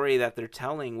mini story that they're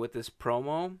telling with this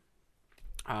promo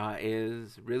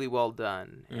is really well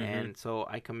done. And so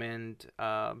I commend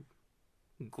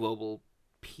Global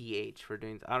PH for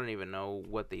doing. I don't even know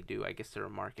what they do. I guess they're a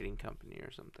marketing company or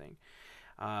something.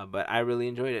 But I really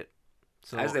enjoyed it.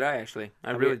 So As did I, actually.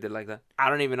 I really did like that. I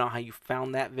don't even know how you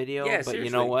found that video, Yeah, but seriously.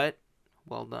 you know what?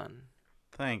 Well done.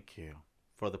 Thank you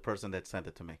for the person that sent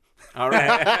it to me. All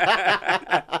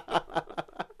right.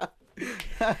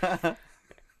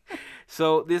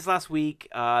 So this last week,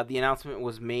 the announcement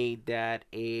was made that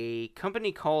a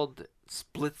company called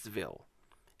Splitsville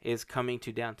is coming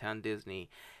to Downtown Disney.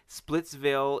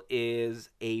 Splitsville is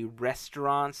a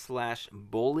restaurant /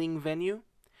 bowling venue.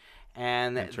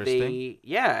 And Interesting.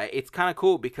 it's kind of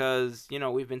cool because,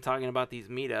 we've been talking about these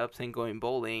meetups and going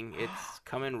bowling. It's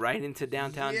coming right into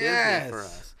Downtown Disney for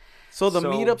us. So the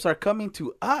meetups are coming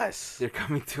to us. They're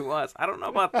coming to us. I don't know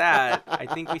about that. I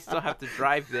think we still have to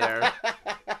drive there.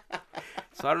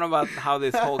 So I don't know about how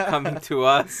this whole coming to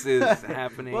us is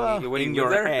happening Well, when in you your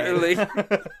live there, head. really.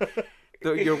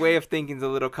 Your way of thinking is a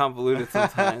little convoluted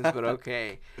sometimes, but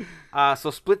okay. So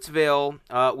Splitsville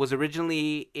was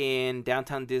originally in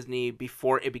downtown Disney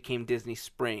before it became Disney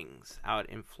Springs out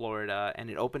in Florida, and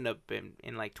it opened up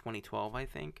in like 2012, I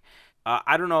think.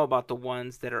 I don't know about the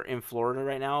ones that are in Florida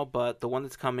right now, but the one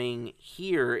that's coming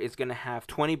here is going to have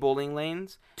 20 bowling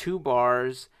lanes, 2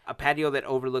 bars, a patio that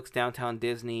overlooks downtown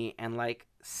Disney, and like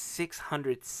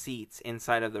 600 seats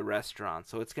inside of the restaurant.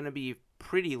 So it's going to be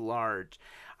pretty large.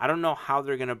 I don't know how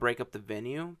they're going to break up the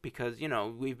venue because, you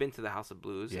know, we've been to the House of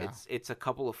Blues. Yeah. It's a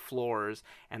couple of floors,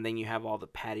 and then you have all the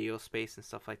patio space and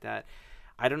stuff like that.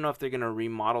 I don't know if they're going to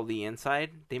remodel the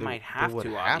inside. They might have would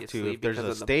to, have obviously, to if there's because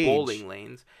a of stage. the bowling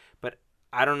lanes. But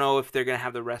I don't know if they're going to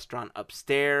have the restaurant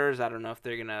upstairs. I don't know if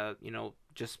they're going to, you know,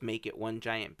 just make it one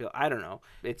giant build. I don't know.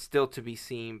 It's still to be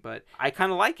seen, but I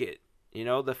kind of like it. You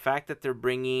know, the fact that they're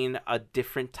bringing a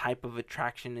different type of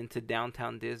attraction into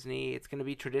downtown Disney. It's going to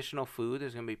be traditional food.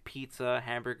 There's going to be pizza,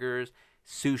 hamburgers,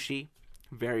 sushi.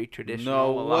 Very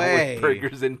traditional. No along way. with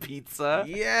burgers and pizza.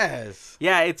 Yes.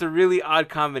 Yeah, it's a really odd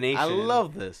combination. I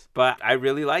love this. But I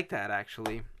really like that,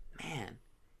 actually. Man,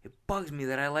 it bugs me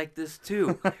that I like this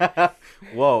too.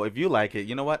 Whoa, if you like it,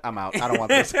 you know what? I'm out. I don't want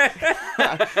this.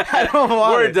 I don't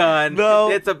want We're it. done. No.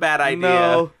 It's a bad idea.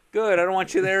 No. Good, I don't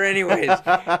want you there anyways.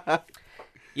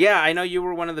 Yeah, I know you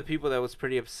were one of the people that was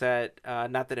pretty upset.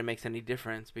 Not that it makes any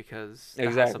difference because the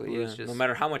House of Exactly. Blues Yeah. just, No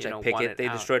matter how much you I know, pick want it, they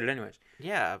out. destroyed it anyways.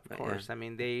 Yeah, of But, course. I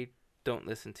mean, they don't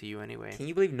listen to you anyway. Can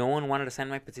you believe no one wanted to sign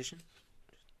my petition?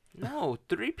 No,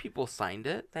 3 people signed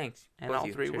it, Thanks. and Both all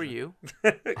you, 3 were seriously.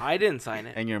 you. I didn't sign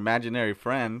it. And your imaginary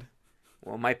friend.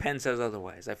 Well, my pen says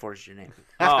otherwise. I forged your name.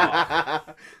 Oh.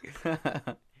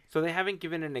 So they haven't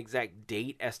given an exact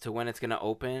date as to when it's going to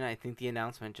open. I think the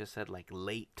announcement just said like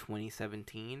late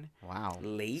 2017. Wow.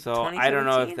 Late So I don't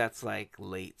know if 2017? that's like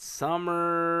late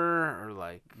summer or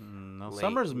like No, late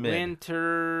summer's mid.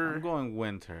 winter. I'm going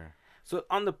winter. So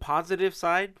on the positive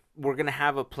side, we're going to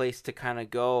have a place to kind of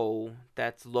go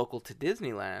that's local to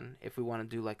Disneyland if we want to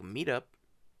do like a meetup.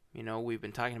 You know, we've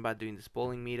been talking about doing this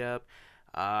bowling meetup.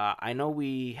 I know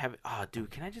we have... Oh, dude,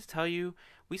 can I just tell you?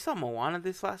 We saw Moana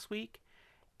this last week.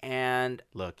 And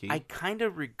Lucky. I kind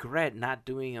of regret not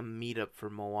doing a meetup for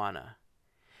Moana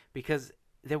because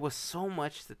there was so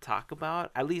much to talk about.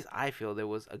 At least I feel there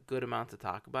was a good amount to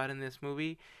talk about in this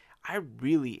movie. I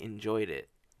really enjoyed it.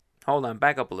 Hold on,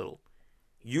 back up a little.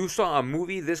 You saw a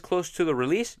movie this close to the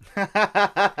release?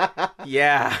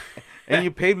 Yeah. And you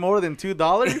paid more than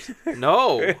 $2?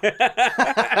 No.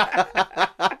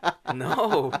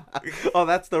 No. Oh,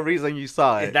 that's the reason you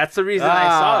saw it. That's the reason I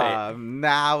saw it.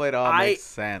 Now it all makes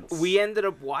sense. We ended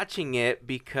up watching it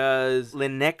because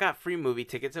Lynette got free movie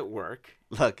tickets at work.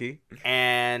 Lucky.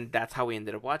 And that's how we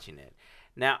ended up watching it.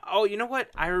 Now, oh, you know what?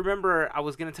 I remember I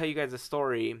was going to tell you guys a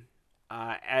story.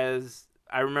 As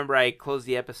I remember I closed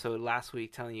the episode last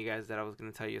week telling you guys that I was going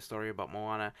to tell you a story about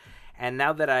Moana. And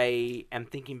now that I am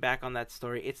thinking back on that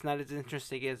story, it's not as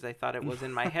interesting as I thought it was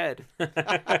in my head.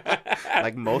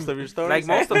 Like most of your stories? Like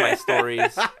most of my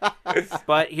stories.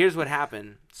 But here's what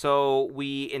happened. So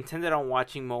we intended on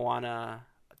watching Moana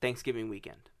Thanksgiving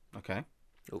weekend. Okay.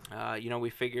 You know,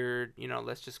 we figured, you know,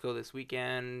 let's just go this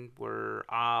weekend. We're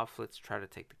off. Let's try to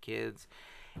take the kids.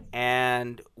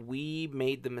 And we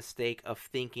made the mistake of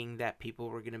thinking that people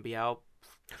were going to be out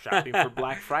shopping for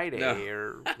Black Friday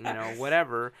or, you know,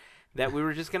 whatever. That we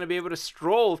were just going to be able to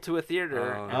stroll to a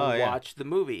theater and watch the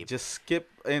movie. Just skip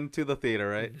into the theater,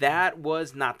 right? That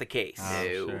was not the case.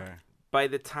 Oh, sure. By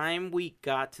the time we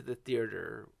got to the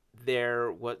theater, there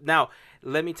was... Now,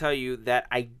 let me tell you that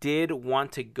I did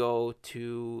want to go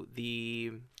to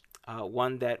the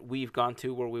one that we've gone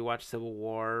to where we watched Civil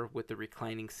War with the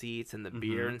reclining seats and the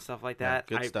beer and stuff like that.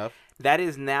 Yeah, good stuff. That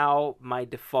is now my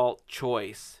default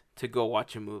choice to go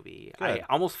watch a movie. Good. I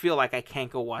almost feel like I can't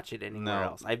go watch it anywhere No.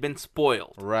 else. I've been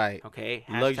spoiled. Right. Okay?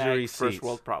 Luxury First seats.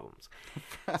 world problems.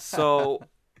 So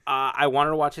I wanted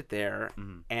to watch it there,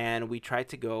 Mhm. and we tried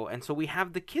to go. And so we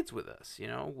have the kids with us. You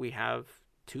know, we have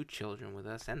 2 children with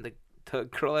us, and the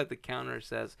girl at the counter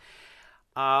says,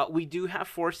 we do have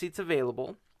 4 seats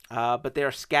available, but they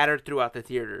are scattered throughout the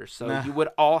theater. So you would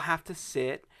all have to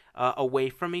sit away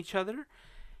from each other.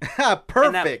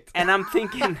 Perfect. And I'm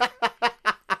thinking...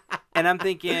 And I'm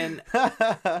thinking,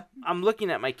 I'm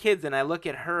looking at my kids, and I look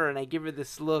at her, and I give her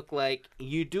this look like,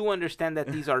 you do understand that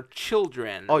these are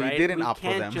children, Oh, right? you didn't opt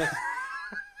for them.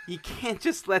 You can't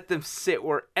just let them sit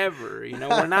wherever. You know,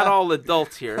 we're not all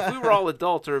adults here. If we were all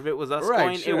adults, or if it was us Right,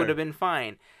 going, sure. it would have been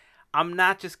fine. I'm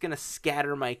not just going to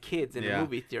scatter my kids in a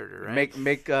movie theater, right?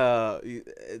 Make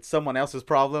it's someone else's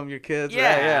problem, your kids.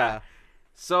 Yeah. Right? Yeah.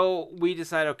 So we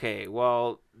decided, okay,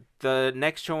 well, the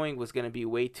next showing was going to be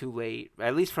way too late,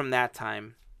 at least from that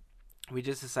time. We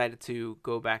just decided to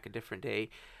go back a different day.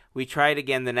 We tried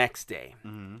again the next day,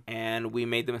 and we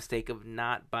made the mistake of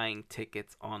not buying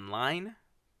tickets online,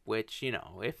 which, you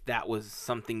know, if that was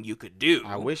something you could do.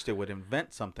 I wish they would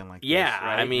invent something like yeah, this.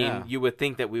 Right? I mean, you would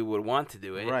think that we would want to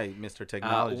do it. Right, Mr.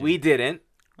 Technology. We didn't,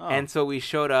 Oh. and so we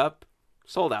showed up,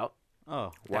 sold out.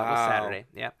 Oh, That was Saturday,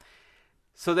 yeah.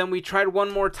 So then we tried one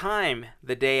more time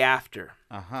the day after.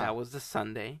 That was the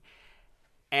Sunday.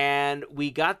 And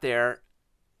we got there,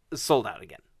 sold out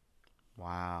again.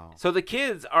 Wow. So the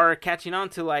kids are catching on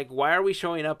to, like, why are we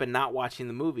showing up and not watching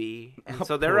the movie? And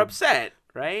so they're upset,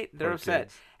 right? They're upset.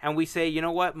 Kids. And we say, you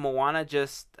know what? Moana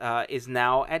just is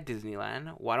now at Disneyland.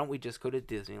 Why don't we just go to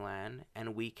Disneyland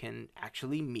and we can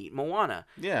actually meet Moana?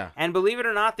 Yeah. And believe it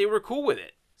or not, they were cool with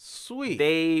it. Sweet.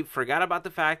 They forgot about the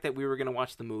fact that we were going to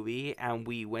watch the movie, and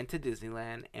we went to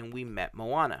Disneyland and we met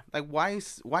Moana. Like, why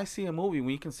see a movie when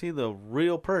you can see the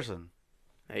real person?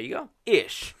 There you go.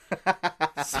 Ish.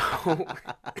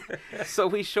 So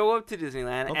we show up to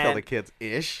Disneyland, Don't and tell the kids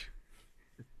ish.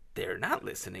 they're not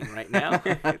listening right now.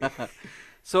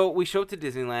 So we show up to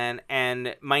Disneyland,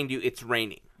 and mind you, it's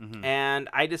raining. And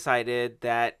I decided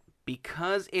that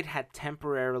because it had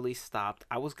temporarily stopped,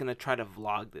 I was going to try to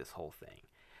vlog this whole thing.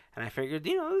 And I figured,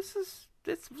 you know, it's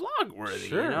vlog worthy.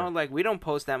 Sure. You know, like, we don't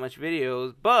post that much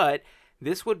videos, but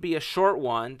this would be a short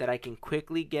one that I can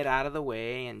quickly get out of the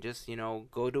way and just, you know,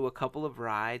 go to a couple of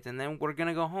rides, and then we're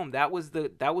gonna go home. That was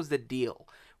the deal.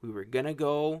 We were gonna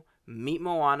go meet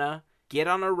Moana, get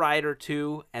on a ride or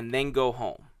two, and then go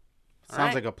home.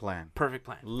 Sounds like a plan. Perfect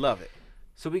plan. Love it.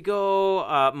 So we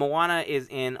go. Moana is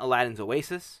in Aladdin's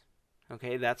Oasis.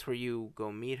 Okay, that's where you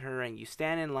go meet her, and you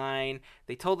stand in line.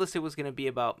 They told us it was going to be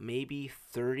about maybe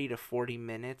 30 to 40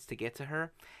 minutes to get to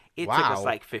her. It took us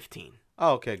like 15.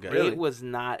 Oh, okay, good. It was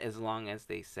not as long as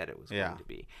they said it was going to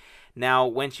be. Now,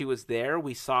 when she was there,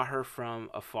 we saw her from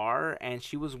afar, and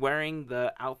she was wearing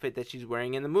the outfit that she's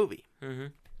wearing in the movie.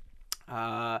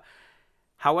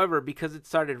 However, because it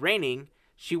started raining,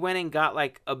 she went and got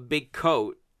like a big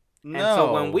coat. No. And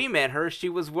so when we met her, she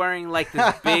was wearing like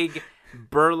this big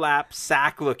burlap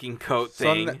sack-looking coat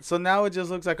thing. So now it just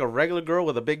looks like a regular girl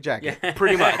with a big jacket. Yeah,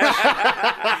 pretty much.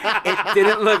 It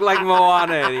didn't look like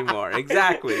Moana anymore.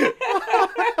 Exactly.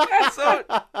 So,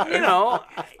 you know,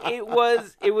 it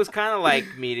was kind of like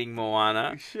meeting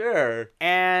Moana. Sure.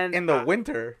 And in the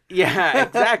winter. Yeah,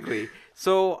 exactly.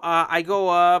 So I go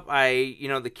up.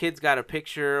 The kids got a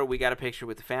picture. We got a picture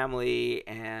with the family,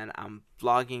 and I'm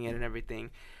vlogging it and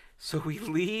everything. So we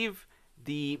leave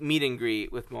the meet and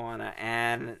greet with Moana,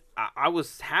 and I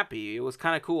was happy. It was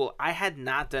kind of cool. I had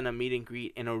not done a meet and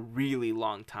greet in a really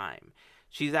long time.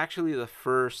 She's actually the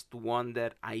first one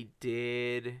that I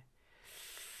did.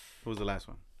 Who was the last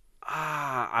one?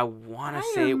 I want to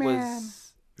say it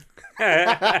was. Now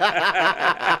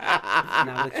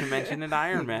that you mention it,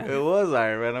 Iron Man. It was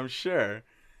Iron Man, I'm sure.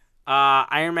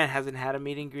 Iron Man hasn't had a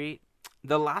meet and greet.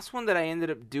 The last one that I ended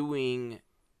up doing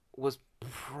was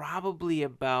probably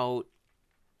about...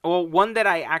 Well, one that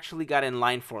I actually got in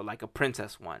line for, like a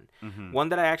princess one. Mm-hmm. One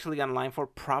that I actually got in line for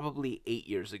probably 8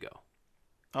 years ago.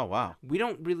 Oh, wow. We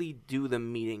don't really do the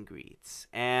meet and greets.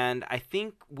 And I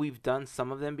think we've done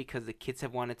some of them because the kids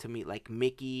have wanted to meet like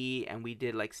Mickey, and we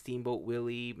did like Steamboat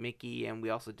Willie Mickey, and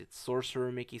we also did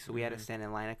Sorcerer Mickey, so we had to stand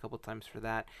in line a couple times for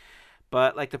that.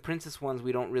 But like the princess ones,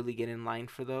 we don't really get in line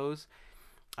for those.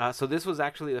 So this was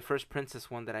actually the first princess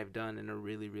one that I've done in a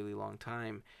really, really long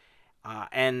time.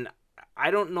 And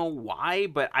I don't know why,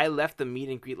 but I left the meet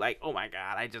and greet like, oh my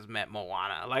God, I just met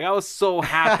Moana. Like, I was so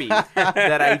happy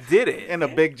that I did it. In a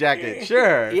big jacket,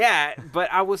 sure. Yeah,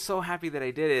 but I was so happy that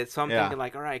I did it. So I'm thinking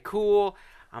like, all right, cool.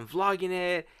 I'm vlogging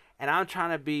it, and I'm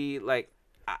trying to be like,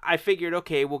 I figured,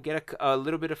 okay, we'll get a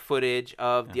little bit of footage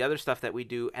of the other stuff that we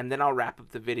do, and then I'll wrap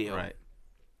up the video. Right.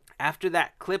 After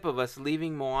that clip of us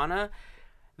leaving Moana,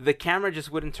 the camera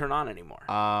just wouldn't turn on anymore.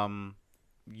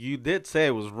 You did say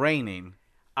it was raining.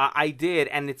 I did,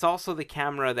 and it's also the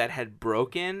camera that had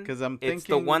broken. Because I'm thinking... It's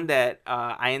the one that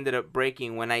I ended up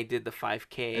breaking when I did the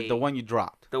 5K. The one you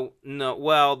dropped. The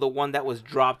one that was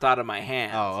dropped out of my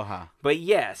hand. Oh, uh-huh. But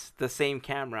yes, the same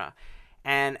camera.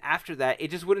 And after that,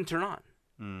 it just wouldn't turn on.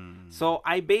 So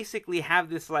I basically have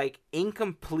this like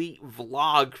incomplete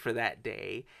vlog for that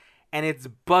day, and it's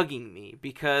bugging me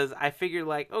because I figured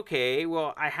like, okay,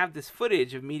 well, I have this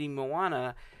footage of meeting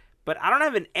Moana, but I don't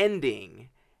have an ending.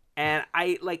 And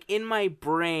I, like, in my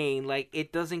brain, like,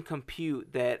 it doesn't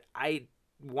compute that I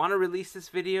want to release this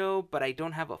video, but I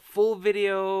don't have a full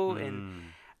video. And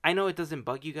I know it doesn't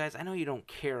bug you guys. I know you don't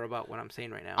care about what I'm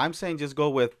saying right now. I'm saying just go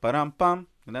with ba-dum-bum,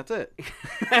 and that's it.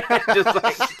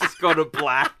 just go to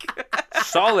black.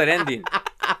 Solid ending.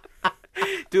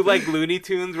 Do like Looney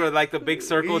Tunes where like the big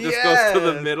circle just goes to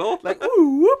the Yes. middle. Like,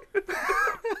 ooh, whoop.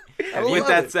 I With love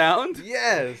that it. sound.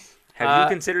 Yes. Have you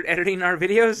considered editing our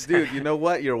videos? Dude, you know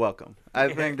what? You're welcome.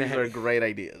 I think these are great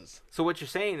ideas. So what you're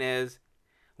saying is,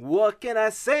 what can I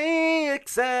say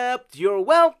except you're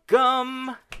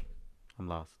welcome? I'm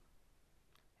lost.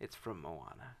 It's from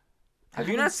Moana. Have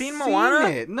you not seen Moana?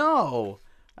 It. No.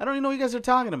 I don't even know what you guys are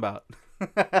talking about.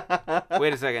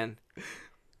 Wait a second.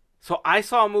 So I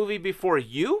saw a movie before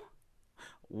you?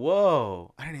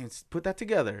 Whoa. I didn't even put that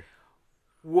together.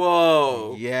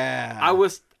 Whoa. Yeah.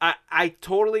 I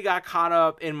totally got caught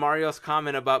up in Mario's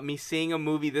comment about me seeing a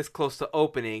movie this close to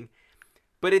opening,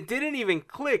 but it didn't even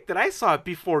click that I saw it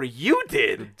before you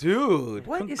did. Dude.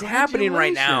 What is happening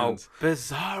right now?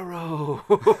 Congratulations. Bizarro.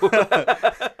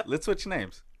 Let's switch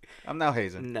names. I'm now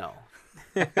Hazen. No.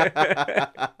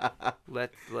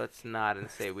 Let's not and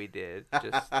say we did,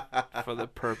 just for the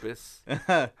purpose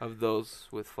of those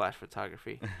with flash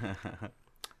photography.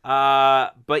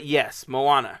 But yes,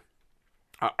 Moana.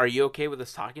 Are you okay with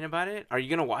us talking about it? Are you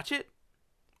gonna watch it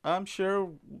I'm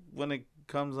sure when it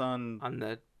comes on on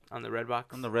the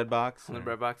Redbox? the red box. On the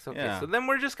Redbox. Okay, Yeah. so then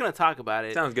we're just gonna talk about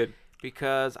it Sounds good.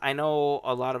 because I know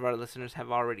a lot of our listeners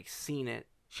have already seen it.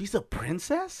 She's a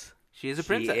princess? She is a She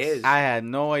princess. is. I had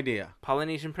no idea.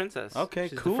 Polynesian princess. Okay,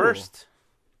 She's cool. the first.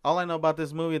 All I know about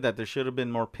this movie that there should have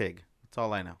been more pig. That's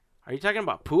all I know. Are you talking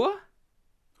about Pua?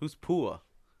 Who's Pua?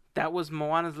 That was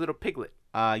Moana's little piglet.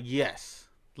 Yes.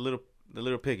 The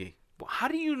little piggy. How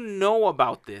do you know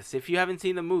about this if you haven't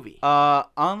seen the movie?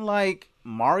 Unlike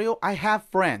Mario, I have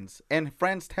friends, and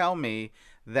friends tell me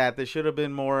that there should have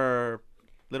been more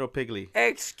little pigly.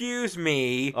 Excuse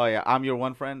me. Oh yeah, I'm your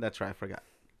one friend. That's right, I forgot.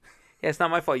 Yeah, it's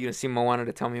not my fault you didn't see Moana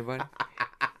to tell me about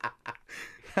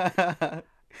it.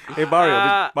 Hey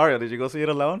Mario, did you go see it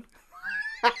alone?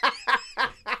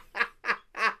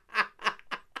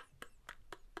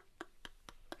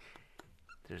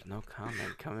 There's no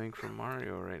comment coming from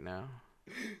Mario right now.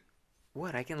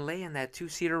 What? I can lay in that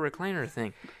 2-seater recliner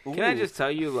thing. Can I just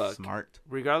tell you, look, Smart.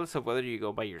 regardless of whether you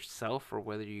go by yourself or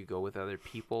whether you go with other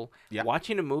people, Yeah.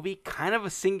 watching a movie, kind of a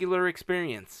singular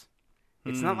experience.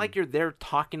 It's not like you're there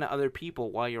talking to other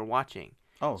people while you're watching.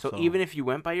 Oh, So even if you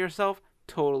went by yourself,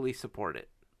 totally support it.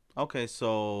 okay,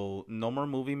 so no more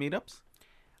movie meetups.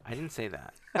 I didn't say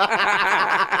that.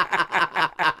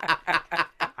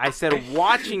 I said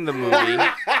watching the movie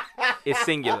is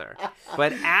singular.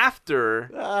 But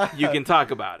after, you can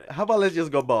talk about it. How about let's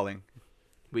just go bowling?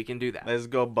 We can do that. Let's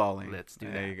go bowling. Let's do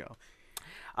there that. you go.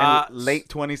 And Uh, late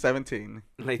 2017.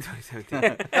 Late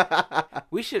 2017.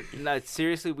 We should, no,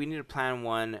 seriously, we need to plan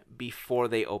one before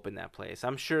they open that place.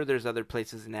 I'm sure there's other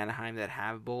places in Anaheim that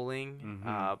have bowling.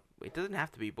 It doesn't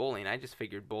have to be bowling. I just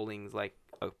figured bowling's like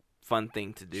a fun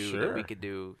thing to do that we Sure. could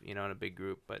do, in a big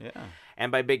group. But Yeah,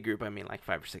 And by big group, I mean like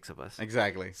 5 or 6 of us.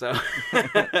 exactly. So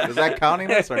Is that counting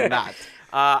us or not?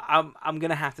 I'm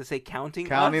gonna have to say counting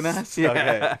Counting us?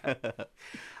 Okay.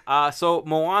 So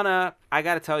Moana, I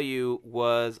gotta tell you,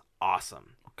 was awesome.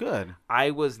 Good.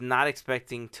 I was not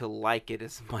expecting to like it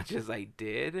as much as I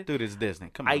did. Dude, it's Disney.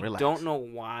 Come on, I relax. don't know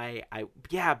why.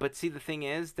 But see, the thing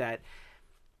is that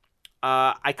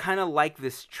I kind of like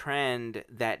this trend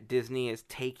that Disney is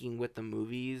taking with the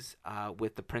movies,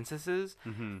 with the princesses,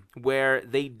 where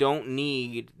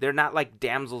they're not like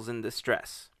damsels in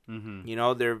distress.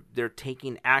 They're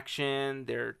taking action.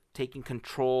 They're taking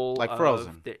control. Like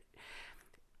Frozen.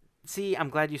 See, I'm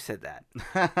glad you said that.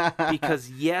 Because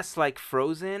yes, like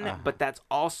Frozen, but that's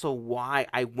also why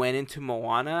I went into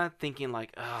Moana thinking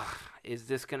like, ugh, is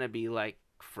this going to be like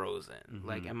Frozen?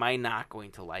 Like, am I not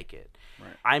going to like it? Right.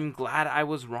 I'm glad I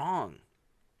was wrong.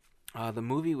 The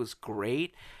movie was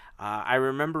great. I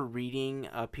remember reading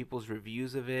people's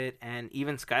reviews of it, and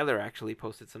even Skylar actually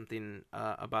posted something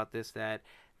about this, that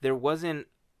there wasn't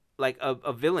like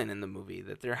a villain in the movie,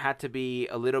 that there had to be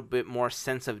a little bit more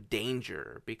sense of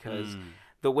danger, because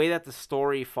the way that the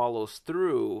story follows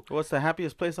through. What's the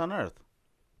happiest place on earth?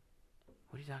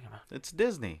 What are you talking about? It's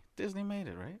Disney. Disney made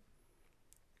it, right?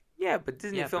 Yeah, but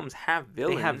Disney films have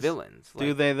villains. They have villains.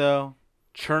 Do they though?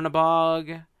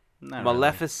 Chernabog, Not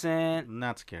Maleficent. Really.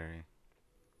 Not scary.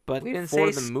 But We didn't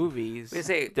for say the movies, We didn't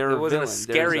say there there wasn't a villain.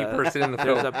 scary person in the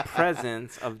There's film. a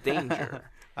presence of danger.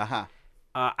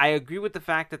 I agree with the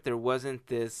fact that there wasn't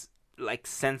this like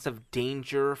sense of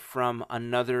danger from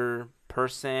another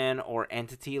person or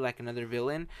entity, like another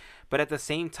villain, but at the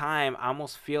same time, I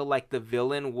almost feel like the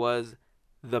villain was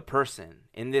the person.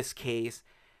 In this case,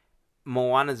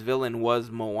 Moana's villain was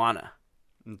Moana.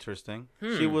 Interesting.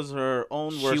 She was her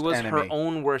own worst enemy. Her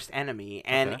own worst enemy.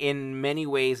 And Okay. in many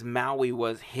ways, Maui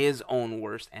was his own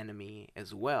worst enemy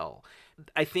as well.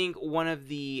 I think one of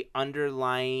the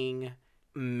underlying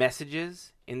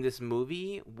messages in this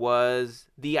movie was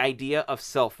the idea of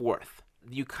self-worth.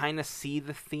 You kind of see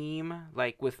the theme,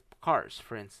 like with Cars,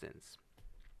 for instance.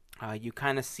 You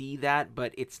kind of see that,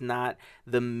 but it's not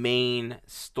the main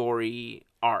story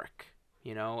arc,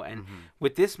 you know? And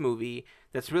with this movie,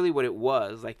 that's really what it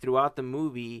was. Like, throughout the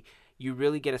movie, you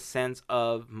really get a sense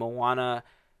of Moana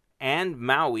and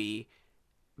Maui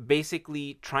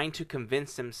basically trying to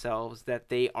convince themselves that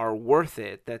they are worth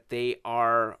it, that they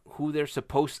are who they're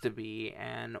supposed to be,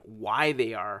 and why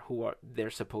they are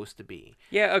they're supposed to be.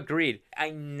 Yeah, agreed.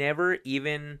 I never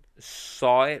even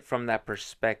saw it from that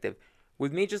perspective.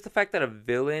 With me, just the fact that a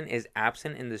villain is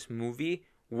absent in this movie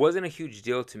wasn't a huge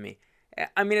deal to me.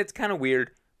 I mean, it's kind of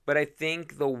weird, but I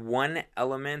think the one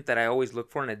element that I always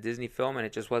look for in a Disney film, and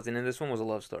it just wasn't in this one, was a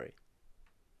love story.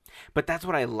 But that's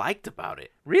what I liked about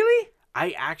it. Really?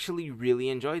 I actually really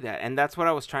enjoyed that. And that's what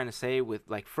I was trying to say with,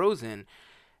 like, Frozen.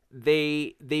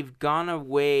 They've gone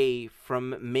away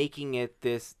from making it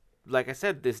this, like I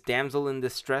said, this damsel in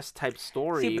distress type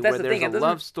story. See, but that's where the there's thing, a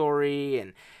love story,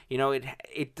 and you know,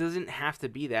 it doesn't have to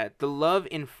be that. The love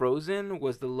in Frozen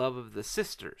was the love of the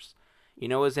sisters. You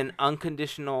know, is an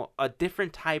unconditional, a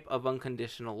different type of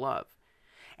unconditional love.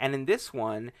 And in this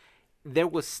one, there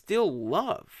was still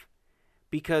love.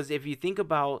 Because if you think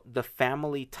about the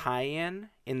family tie-in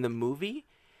in the movie,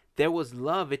 there was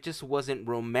love. It just wasn't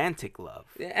romantic love.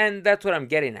 And that's what I'm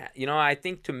getting at. You know, I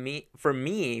think for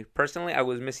me personally, I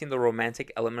was missing the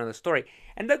romantic element of the story.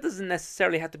 And that doesn't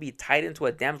necessarily have to be tied into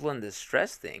a damsel in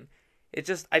distress thing. It's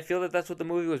just, I feel that that's what the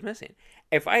movie was missing.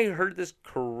 If I heard this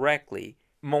correctly,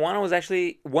 Moana was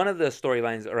actually, one of the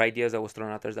storylines or ideas that was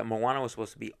thrown out there is that Moana was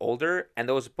supposed to be older, and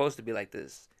there was supposed to be like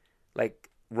this, like,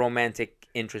 romantic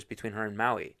interest between her and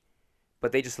Maui.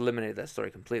 But they just eliminated that story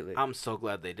completely. I'm so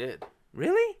glad they did.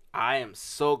 Really? I am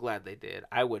so glad they did.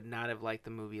 I would not have liked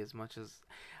the movie as much as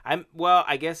well,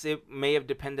 I guess it may have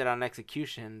depended on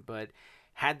execution, but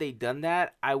had they done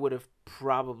that, I would have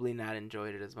probably not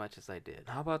enjoyed it as much as I did.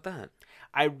 How about that?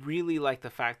 I really like the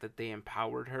fact that they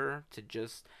empowered her to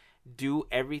just do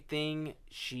everything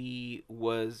she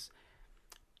was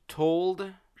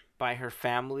told by her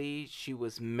family she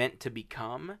was meant to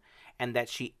become, and that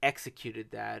she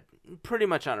executed that pretty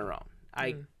much on her own.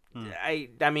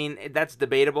 I mean, that's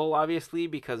debatable, obviously,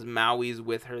 because Maui's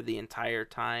with her the entire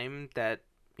time that,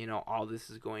 you know, all this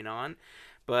is going on.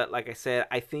 But like I said,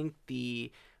 I think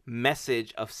the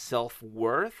message of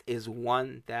self-worth is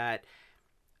one that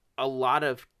a lot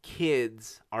of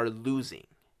kids are losing.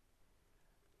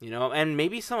 You know, and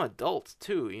maybe some adults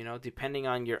too, you know, depending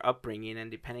on your upbringing and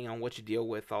depending on what you deal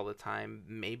with all the time,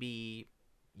 maybe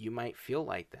you might feel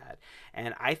like that.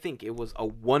 And I think it was a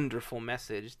wonderful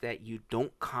message that you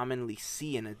don't commonly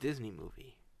see in a Disney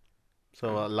movie.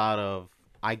 So a lot of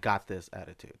I got this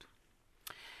attitude.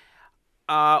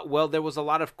 Well, there was a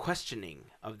lot of questioning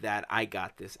of that I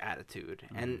got this attitude.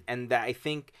 And that I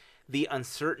think the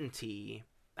uncertainty,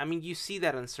 I mean, you see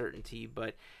that uncertainty,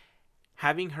 but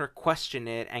having her question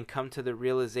it and come to the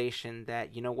realization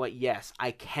that, you know what, yes, I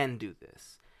can do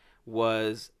this,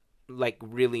 was like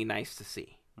really nice to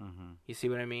see. Mm-hmm. You see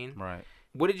what I mean? Right.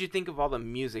 What did you think of all the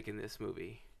music in this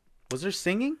movie? Was there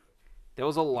singing? There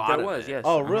was a lot There of was, it. yes.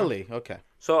 Oh, really? Okay.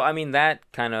 So, I mean,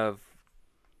 that kind of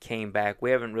came back.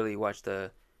 We haven't really watched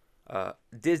a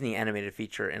Disney animated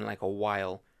feature in like a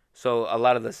while. So a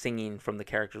lot of the singing from the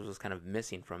characters was kind of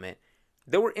missing from it.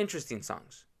 There were interesting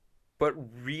songs, but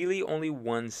really only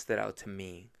one stood out to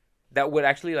me that would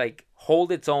actually like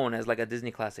hold its own as like a Disney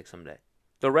classic someday.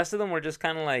 The rest of them were just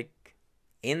kind of like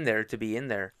in there to be in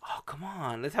there. Oh, come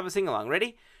on. Let's have a sing-along.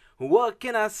 Ready? What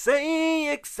can I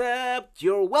say except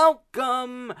you're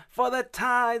welcome for the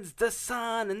tides, the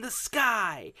sun, and the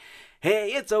sky?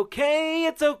 Hey, it's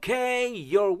okay,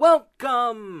 you're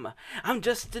welcome. I'm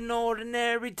just an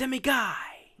ordinary demiguy.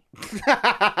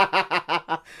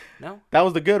 No? That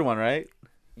was the good one, right?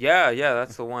 Yeah,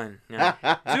 that's the one. Yeah.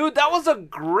 Dude, that was a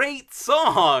great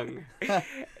song.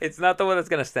 It's not the one that's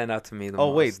going to stand out to me the most.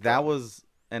 Oh, wait. That was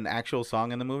an actual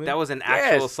song in the movie? That was an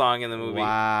actual Yes. song in the movie.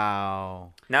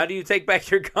 Wow. Now do you take back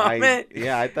your comment?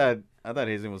 I thought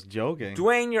Hazen was joking.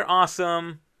 Dwayne, you're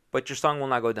awesome, but your song will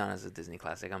not go down as a Disney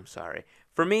classic. I'm sorry.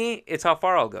 For me, it's How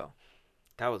Far I'll Go.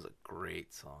 That was a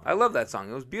great song. I love that song.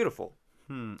 It was beautiful.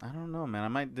 I don't know, man. I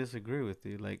might disagree with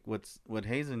you. Like what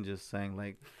Hazen just sang.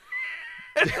 Like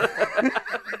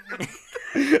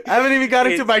I haven't even got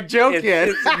into my joke yet.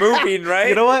 It's moving, right?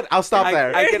 You know what? I'll stop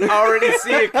there. I can already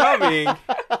see it coming.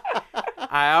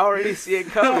 I already see it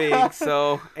coming,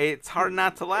 so it's hard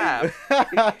not to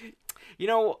laugh. You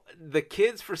know, the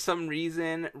kids, for some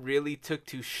reason, really took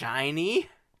to Shiny.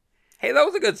 Hey, that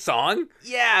was a good song.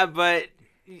 Yeah, but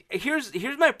here's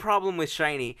my problem with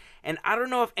Shiny, and I don't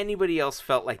know if anybody else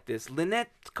felt like this. Lynette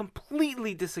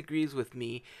completely disagrees with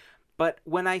me, but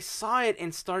when I saw it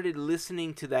and started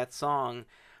listening to that song,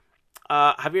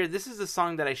 Javier, this is the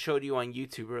song that I showed you on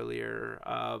YouTube earlier.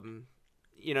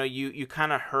 You know, you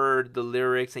kind of heard the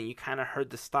lyrics and you kind of heard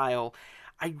the style.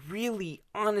 I really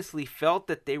honestly felt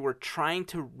that they were trying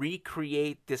to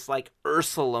recreate this like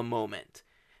Ursula moment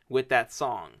with that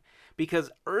song.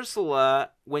 Because Ursula,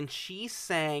 when she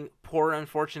sang Poor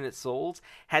Unfortunate Souls,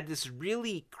 had this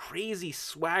really crazy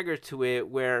swagger to it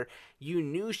where you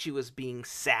knew she was being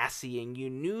sassy and you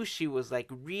knew she was like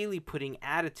really putting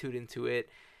attitude into it.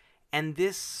 And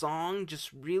this song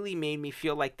just really made me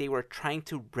feel like they were trying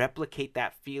to replicate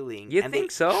that feeling. You and think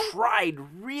they so? Tried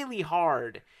really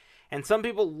hard. And some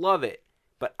people love it,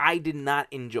 but I did not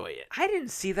enjoy it. I didn't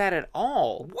see that at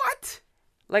all. What?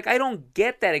 Like, I don't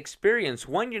get that experience.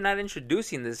 One, you're not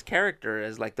introducing this character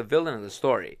as, like, the villain of the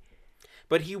story.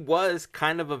 But he was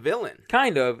kind of a villain.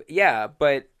 Kind of, yeah.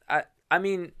 But, I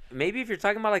mean, maybe if you're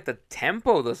talking about, like, the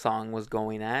tempo the song was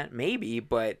going at, maybe.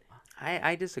 But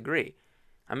I disagree.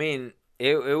 I mean,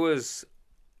 it was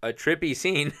a trippy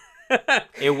scene.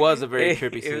 It was a very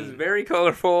trippy scene. It was very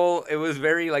colorful. It was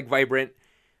very, like, vibrant.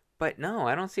 But, no,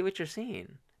 I don't see what you're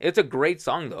seeing. It's a great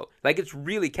song, though. Like, it's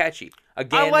really catchy.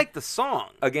 Again, I like the song.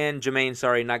 Again, Jermaine,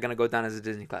 sorry, not going to go down as a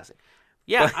Disney classic.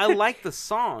 Yeah, I like the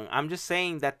song. I'm just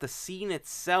saying that the scene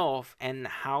itself and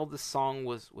how the song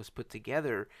was put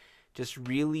together just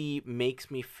really makes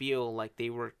me feel like they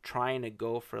were trying to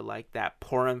go for, like, that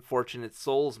Poor Unfortunate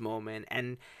Souls moment,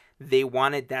 and they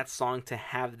wanted that song to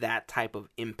have that type of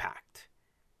impact.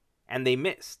 And they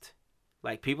missed.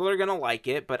 Like, people are going to like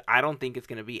it, but I don't think it's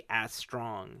going to be as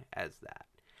strong as that.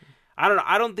 I don't know.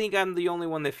 I don't think I'm the only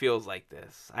one that feels like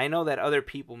this. I know that other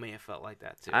people may have felt like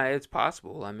that too. It's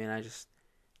possible. I mean, I just,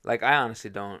 like, I honestly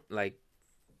don't, like,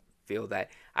 feel that.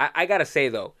 I gotta say,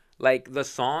 though, like, the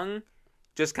song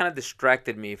just kind of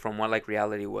distracted me from what, like,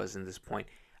 reality was in this point.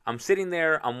 I'm sitting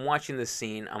there, I'm watching this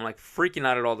scene, I'm, like, freaking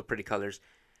out at all the pretty colors,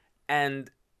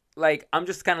 and, like, I'm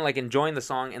just kind of, like, enjoying the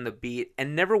song and the beat,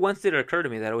 and never once did it occur to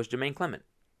me that it was Jermaine Clement.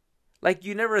 Like,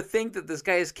 you never think that this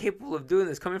guy is capable of doing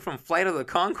this coming from Flight of the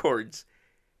Conchords.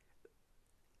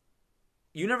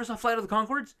 You never saw Flight of the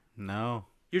Conchords? No.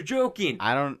 You're joking.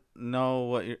 I don't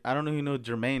know I don't even know who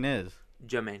Jermaine is.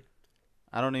 Jermaine.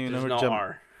 I don't even There's know who no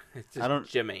R. It's just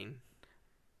Jermaine.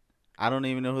 I don't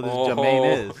even know who this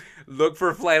Jermaine is. Look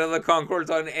for Flight of the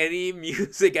Conchords on any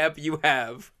music app you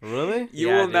have. Really? You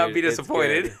will not be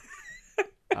disappointed.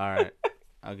 All right.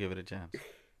 I'll give it a chance.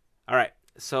 All right.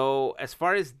 So as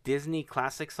far as Disney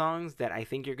classic songs that I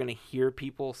think you're going to hear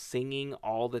people singing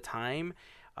all the time,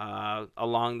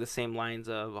 along the same lines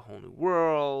of A Whole New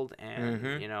World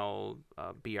and, you know,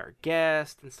 Be Our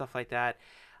Guest and stuff like that,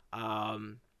 I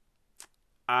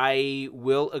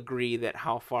will agree that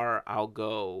How Far I'll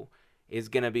Go is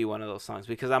going to be one of those songs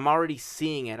because I'm already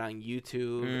seeing it on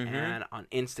YouTube and on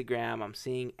Instagram. I'm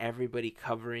seeing everybody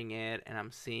covering it, and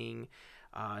I'm seeing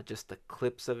just the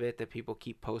clips of it that people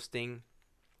keep posting.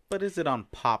 But is it on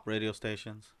pop radio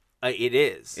stations? It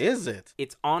is. Is it?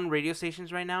 It's on radio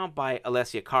stations right now by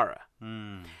Alessia Cara.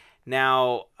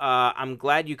 Now, I'm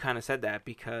glad you kind of said that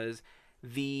because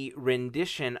the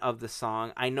rendition of the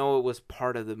song, I know it was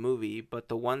part of the movie, but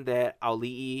the one that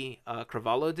Auli'i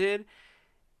Cravalho did,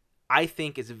 I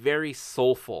think is very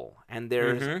soulful. And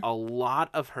there's a lot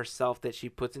of herself that she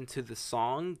puts into the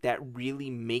song that really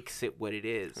makes it what it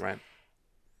is. Right.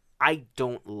 I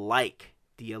don't like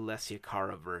the Alessia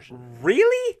Cara version.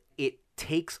 Really? It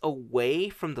takes away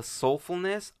from the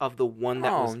soulfulness of the one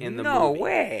that was in the movie. No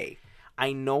way.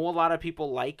 I know a lot of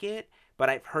people like it,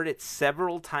 but I've heard it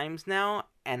several times now,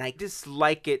 and I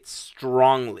dislike it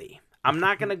strongly. I'm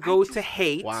not going to go to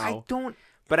hate. Wow. I don't.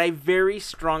 But I very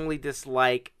strongly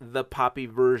dislike the poppy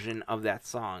version of that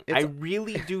song. I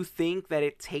really do think that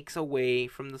it takes away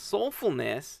from the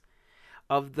soulfulness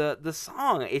of the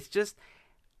song. It's just...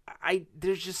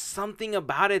 there's just something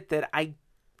about it that I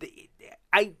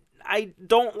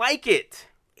don't like it.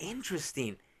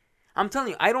 Interesting. I'm telling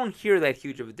you, I don't hear that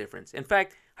huge of a difference. In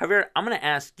fact, Javier, I'm going to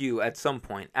ask you at some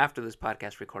point after this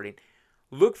podcast recording,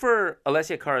 look for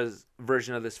Alessia Cara's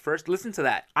version of this first. Listen to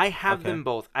that. I have them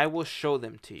both. I will show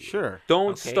them to you. Sure.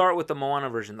 Don't start with the Moana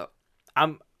version, though.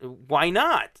 Why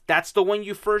not? That's the one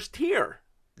you first hear.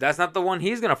 That's not the one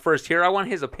he's going to first hear. I want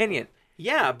his opinion.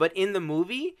 Yeah, but in the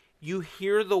movie, you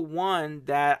hear the one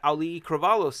that Ali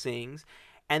Cravalho sings,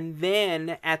 and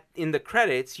then in the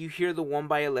credits, you hear the one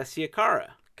by Alessia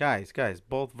Cara. Guys,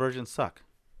 both versions suck.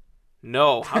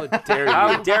 No, how dare you?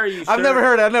 How dare you, sir? I've never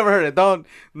heard it. Don't,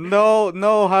 no,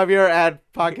 Javier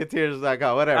at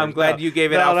Pocketeers.com, whatever. I'm glad you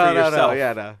gave it no, out no, for no, yourself. No,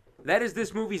 yeah, no. That is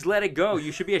this movie's Let It Go.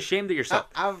 You should be ashamed of yourself.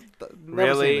 I've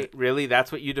never seen Really? it. Really?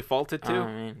 That's what you defaulted to?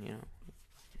 I mean, you know.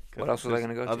 What else was I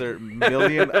gonna go to? Other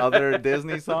million other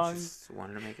Disney songs? Just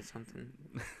wanted to make it something.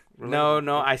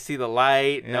 No, I see the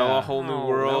light. No, Yeah. a whole No, new that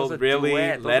world. was a Really?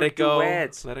 duet. Those Let were it go.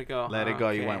 duets. Let it go. Let It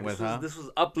Go, you Okay. went with, huh? This was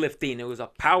uplifting. It was a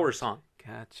power song.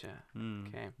 Gotcha. Mm,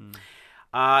 Okay.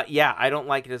 mm. Yeah, I don't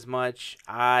like it as much.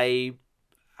 I'm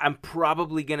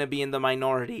probably gonna be in the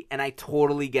minority, and I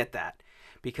totally get that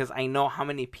because I know how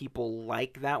many people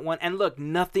like that one. And look,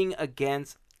 nothing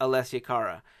against Alessia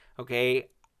Cara. Okay,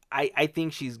 I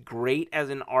think she's great as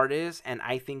an artist, and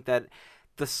I think that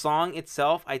the song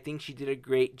itself, I think she did a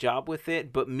great job with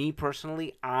it. But me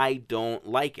personally, I don't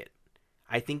like it.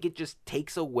 I think it just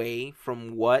takes away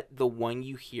from what the one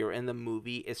you hear in the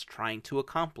movie is trying to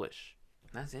accomplish.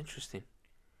 That's interesting.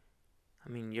 I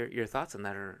mean, your thoughts on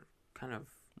that are kind of.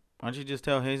 Why don't you just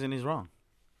tell Hazen he's wrong?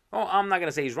 Oh, I'm not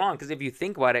gonna say he's wrong because if you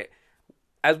think about it,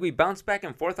 as we bounce back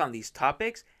and forth on these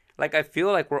topics, like I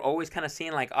feel like we're always kind of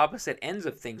seeing like opposite ends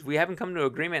of things. We haven't come to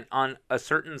agreement on a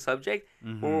certain subject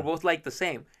where we're both like the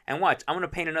same. And watch, I'm gonna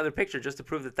paint another picture just to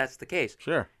prove that that's the case.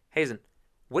 Sure. Hazen,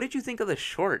 what did you think of the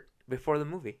short before the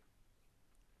movie?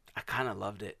 I kind of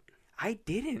loved it. I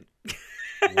didn't.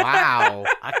 Wow.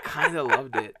 I kind of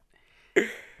loved it.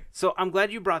 So I'm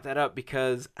glad you brought that up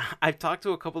because I've talked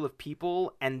to a couple of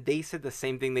people and they said the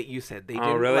same thing that you said. They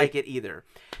didn't really? like it either.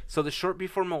 So the short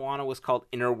before Moana was called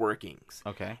Inner Workings.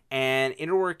 Okay. And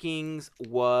Inner Workings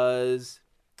was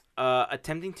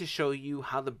attempting to show you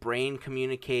how the brain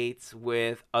communicates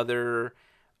with other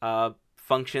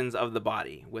functions of the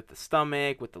body, with the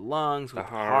stomach, with the lungs, with the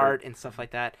heart, and stuff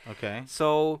like that. Okay.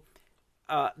 So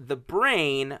the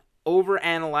brain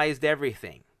overanalyzed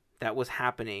everything that was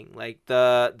happening. Like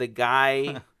the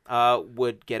guy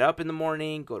would get up in the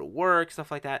morning, go to work,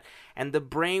 stuff like that, and the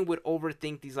brain would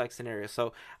overthink these like scenarios.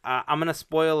 So I'm gonna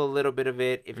spoil a little bit of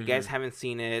it. If you guys haven't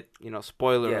seen it,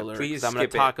 spoiler alert. Please I'm gonna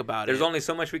skip talk about There's it. only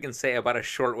so much we can say about a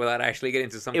short without actually getting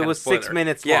to some It kind was of spoiler. 6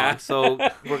 minutes Yeah. long, so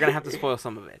we're gonna have to spoil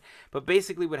some of it. But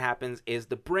basically, what happens is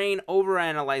the brain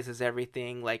overanalyzes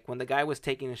everything. Like when the guy was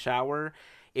taking a shower,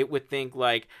 it would think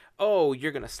like, "Oh,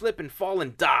 you're gonna slip and fall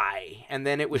and die," and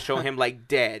then it would show him like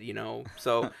dead.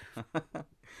 So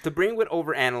the brain would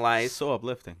overanalyze. So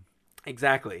uplifting.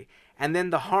 Exactly. And then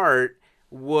the heart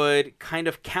would kind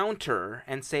of counter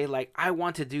and say, like, I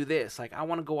want to do this. Like, I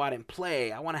want to go out and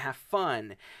play. I want to have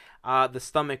fun. The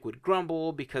stomach would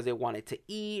grumble because it wanted to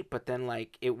eat, but then,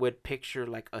 like, it would picture,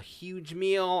 like, a huge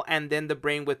meal. And then the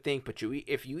brain would think, but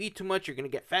if you eat too much, you're going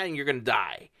to get fat and you're going to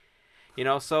die.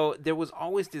 So there was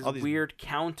always this weird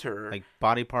counter. Like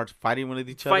body parts fighting with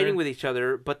each other? Fighting with each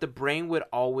other, but the brain would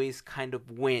always kind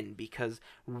of win because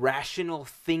rational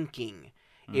thinking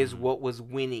is what was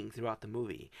winning throughout the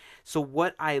movie. So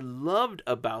what I loved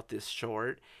about this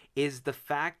short is the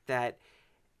fact that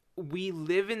we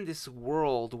live in this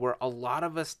world where a lot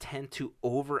of us tend to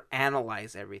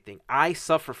overanalyze everything. I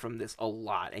suffer from this a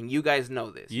lot, and you guys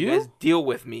know this. You guys deal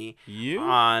with me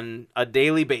on a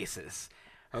daily basis.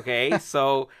 Okay,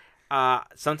 so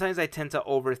sometimes I tend to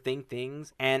overthink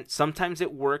things, and sometimes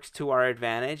it works to our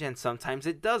advantage, and sometimes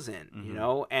it doesn't,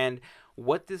 And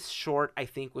what this short, I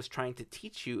think, was trying to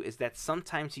teach you is that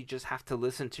sometimes you just have to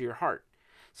listen to your heart.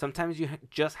 Sometimes you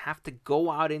just have to go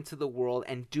out into the world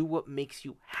and do what makes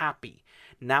you happy,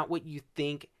 not what you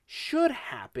think should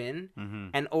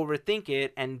happen and overthink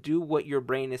it and do what your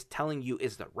brain is telling you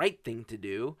is the right thing to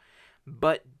do,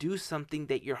 but do something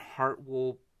that your heart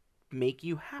will make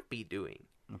you happy doing.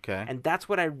 Okay. And that's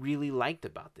what I really liked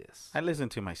about this. I listen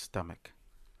to my stomach.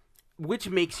 Which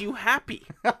makes you happy.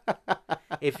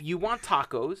 If you want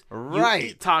tacos, Right. you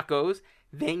eat tacos,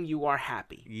 then you are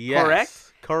happy.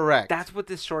 Yes. Correct. That's what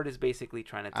this short is basically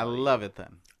trying to tell you. I love it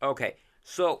then. Okay,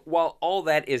 so while all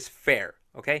that is fair,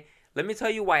 okay, let me tell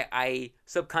you why I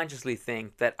subconsciously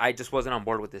think that I just wasn't on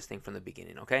board with this thing from the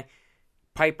beginning, okay?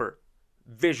 Piper,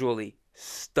 visually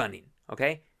stunning,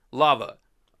 okay? Lava,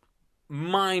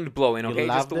 mind-blowing, okay?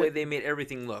 Just the way they made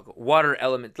everything look. Water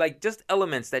elements, like just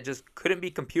elements that just couldn't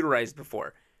be computerized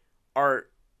before are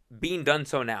being done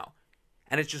so now.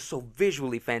 And it's just so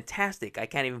visually fantastic. I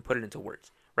can't even put it into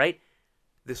words, right?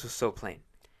 This was so plain.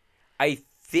 I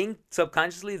think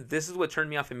subconsciously this is what turned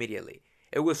me off immediately.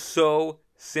 It was so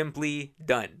simply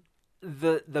done.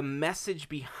 the message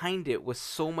behind it was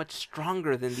so much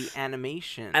stronger than the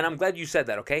animation. And I'm glad you said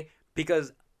that, okay?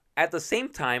 Because at the same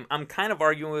time, I'm kind of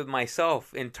arguing with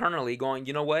myself internally, going,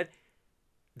 you know what?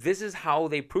 This is how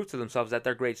they prove to themselves that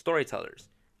they're great storytellers,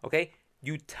 okay?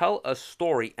 You tell a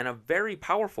story, and a very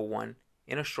powerful one,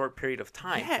 in a short period of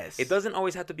time. Yes. It doesn't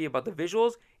always have to be about the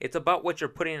visuals. It's about what you're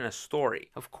putting in a story.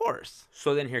 Of course.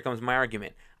 So then here comes my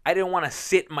argument. I didn't want to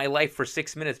sit my life for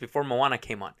 6 minutes before Moana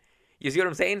came on. You see what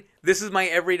I'm saying? This is my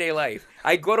everyday life.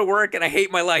 I go to work and I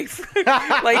hate my life.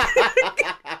 Like,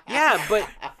 yeah, but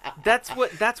that's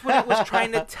what it was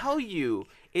trying to tell you.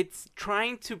 It's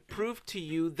trying to prove to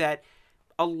you that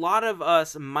a lot of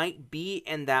us might be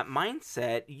in that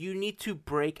mindset. You need to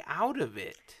break out of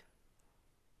it.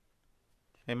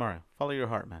 Hey, Mario, follow your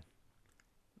heart, man.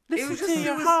 Listen to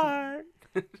your heart.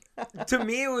 To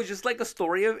me, it was just like a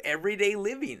story of everyday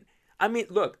living. I mean,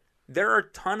 look, there are a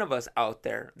ton of us out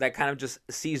there that kind of just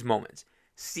seize moments,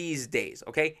 seize days,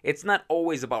 okay? It's not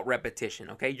always about repetition,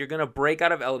 okay? You're going to break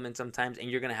out of elements sometimes, and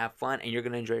you're going to have fun, and you're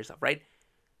going to enjoy yourself, right?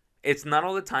 It's not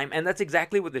all the time, and that's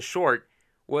exactly what the short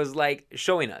was like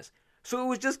showing us. So it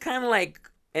was just kind of like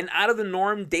an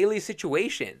out-of-the-norm daily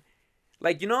situation.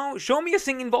 Like, you know, show me a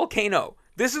singing volcano.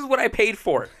 This is what I paid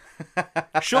for.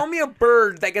 Show me a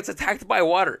bird that gets attacked by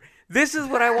water. This is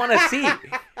what I want to see.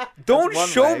 Don't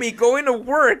show me going to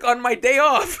work on my day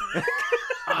off.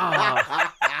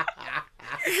 Oh.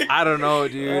 I don't know,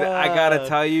 dude. I gotta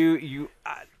tell you,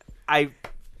 I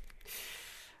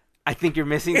think you're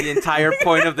missing the entire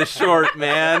point of the short,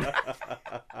 man.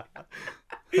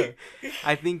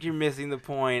 I think you're missing the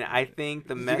point. I think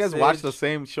the message... You guys watch the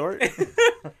same short?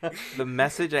 The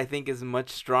message, I think, is much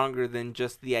stronger than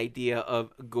just the idea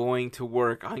of going to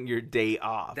work on your day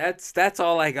off. That's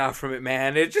all I got from it,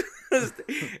 man. It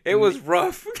was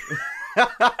rough.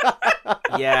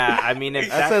 Yeah, I mean, if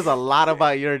that says a lot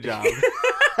about your job.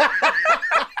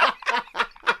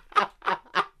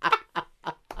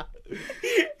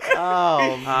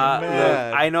 Oh, man.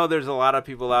 Look, I know there's a lot of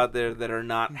people out there that are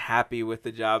not happy with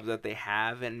the jobs that they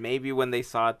have, and maybe when they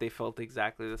saw it, they felt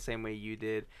exactly the same way you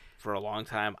did. For a long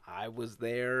time, I was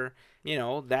there. You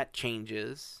know, that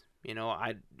changes. You know,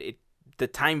 the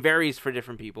time varies for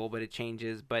different people, but it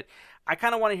changes. But I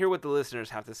kind of want to hear what the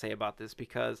listeners have to say about this,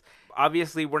 because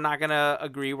obviously we're not going to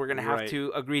agree. We're going to have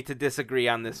to agree to disagree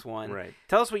on this one. Right.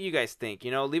 Tell us what you guys think. You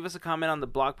know, leave us a comment on the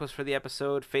blog post for the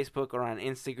episode, Facebook, or on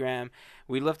Instagram.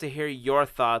 We'd love to hear your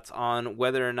thoughts on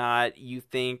whether or not you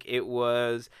think it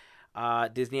was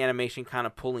Disney Animation kind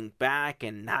of pulling back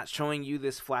and not showing you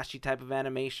this flashy type of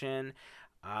animation.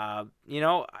 You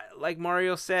know, like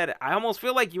Mario said, I almost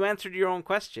feel like you answered your own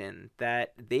question,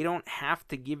 that they don't have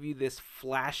to give you this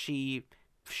flashy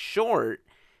short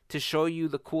to show you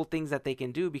the cool things that they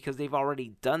can do, because they've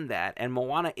already done that. And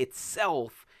Moana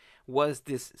itself was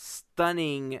this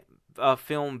stunning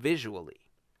film visually.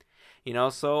 You know,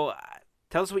 so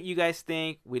tell us what you guys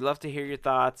think. We'd love to hear your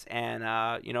thoughts, and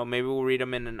you know, maybe we'll read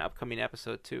them in an upcoming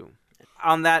episode too.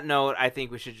 On that note, I think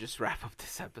we should just wrap up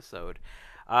this episode.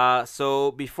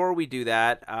 So before we do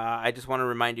that, I just want to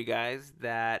remind you guys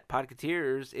that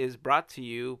Podcateers is brought to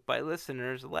you by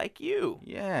listeners like you.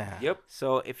 Yeah. Yep.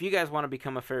 So if you guys want to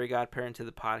become a fairy godparent to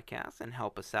the podcast and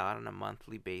help us out on a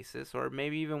monthly basis, or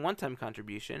maybe even one-time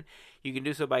contribution, you can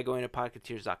do so by going to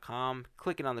podcateers.com,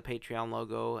 clicking on the Patreon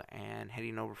logo, and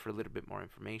heading over for a little bit more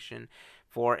information.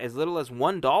 For as little as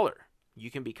 $1, you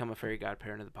can become a fairy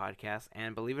godparent of the podcast,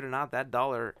 and believe it or not, that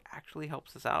dollar actually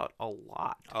helps us out a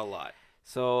lot. A lot.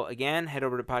 So again, head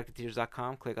over to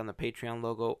podcateers.com, click on the Patreon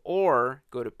logo, or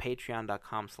go to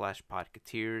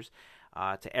patreon.com/podcateers.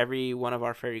 To every one of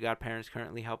our fairy godparents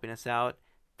currently helping us out,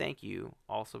 thank you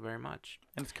all so very much.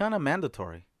 And it's kind of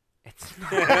mandatory. It's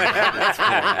not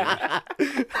mandatory.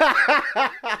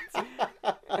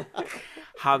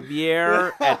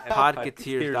 Javier at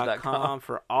podcateers.com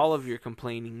for all of your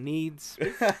complaining needs.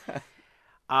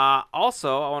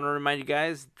 Also, I want to remind you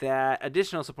guys that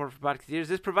additional support for Podcateers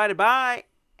is provided by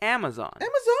Amazon.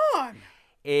 Amazon!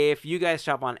 If you guys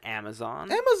shop on Amazon,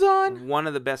 one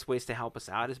of the best ways to help us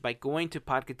out is by going to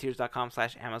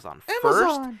podcateers.com/Amazon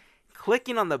first,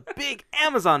 clicking on the big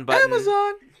Amazon button.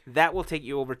 That will take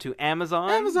you over to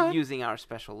Amazon using our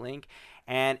special link.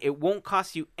 And it won't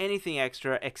cost you anything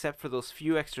extra except for those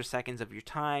few extra seconds of your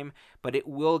time, but it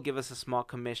will give us a small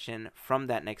commission from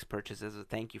that next purchase as a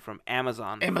thank you from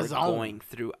Amazon for going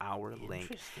through our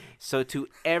link. So to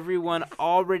everyone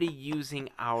already using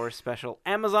our special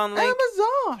Amazon link,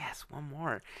 yes, one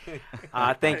more.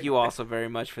 Thank you also very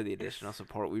much for the additional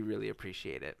support. We really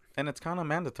appreciate it. And it's kind of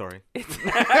mandatory. It's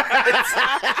not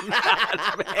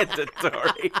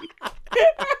mandatory.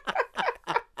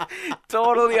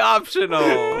 Totally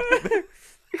optional.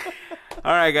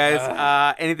 All right,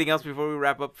 guys. Anything else before we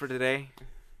wrap up for today?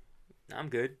 I'm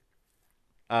good.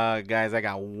 Guys, I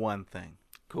got one thing.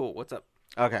 Cool. What's up?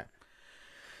 Okay.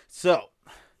 So,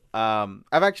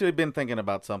 I've actually been thinking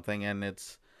about something, and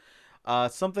it's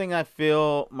something I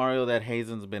feel, Mario, that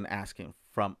Hazen's been asking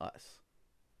from us.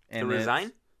 And To resign?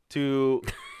 it's to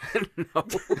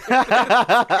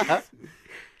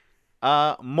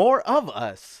No. more of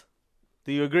us.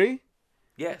 Do you agree?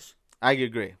 Yes. I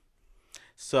agree.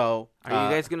 So, Are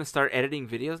you guys gonna start editing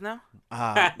videos now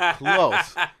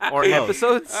close. or Close.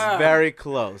 episodes? Very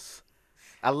close.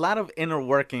 A lot of inner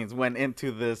workings went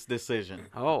into this decision.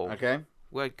 Oh, Okay.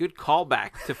 well, good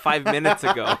callback to 5 minutes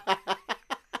ago.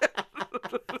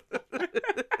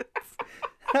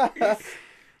 All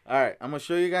right, I'm gonna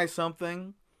show you guys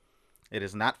something. It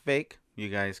is not fake. You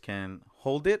guys can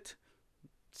hold it,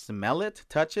 smell it,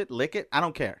 touch it, lick it. I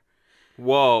don't care.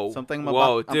 Whoa, Something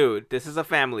whoa, about- dude, this is a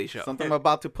family show. Something I'm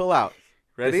about to pull out.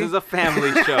 Ready? This is a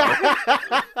family show.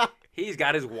 He's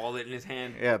got his wallet in his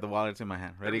hand. Yeah, the wallet's in my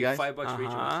hand. Ready, guys? $5 for each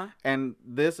one. Uh-huh. And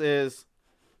this is,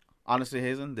 honestly,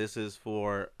 Hazen, this is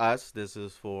for us. This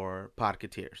is for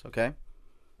Podcateers, okay?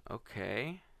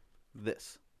 Okay.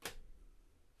 This.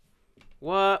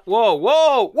 What? Whoa,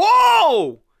 whoa,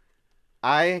 whoa!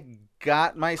 I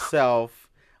got myself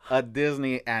a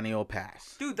Disney annual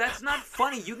pass. Dude, that's not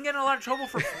funny. You can get in a lot of trouble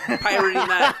for pirating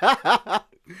that.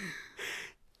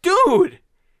 Dude,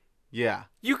 Yeah,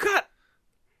 you got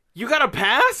a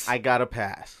pass? I got a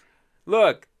pass.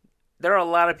 Look, there are a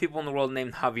lot of people in the world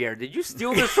named Javier. Did you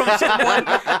steal this from someone?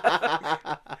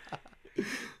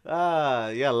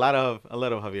 Yeah, a lot of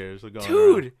Javier's are going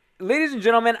Dude, around. Ladies and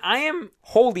gentlemen, I am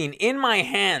holding in my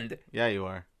hand Yeah, you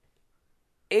are.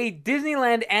 a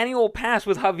Disneyland annual pass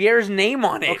with Javier's name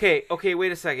on it. okay,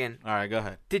 wait a second. All right, go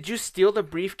ahead. Did you steal the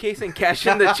briefcase and cash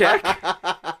in the check?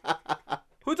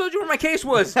 Who told you where my case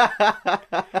was?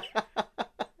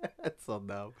 That's so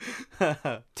dumb.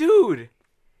 Dude,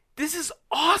 this is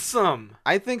awesome.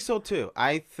 I think so too.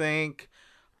 I think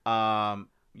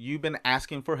you've been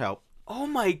asking for help. Oh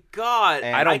my god.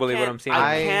 And I don't believe what can't- I'm seeing.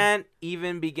 I I- can't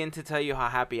even begin to tell you how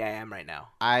happy I am right now.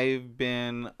 I've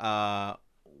been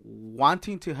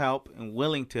wanting to help and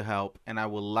willing to help, and I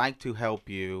would like to help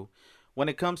you when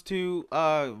it comes to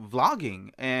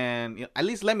vlogging. And at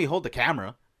least let me hold the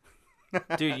camera,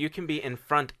 Dude, you can be in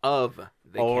front of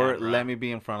the or camera. let me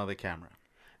be in front of the camera.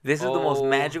 This is the most Oh.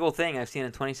 magical thing I've seen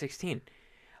in 2016.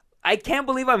 I can't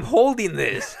believe I'm holding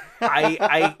this.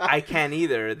 I can't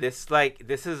either. This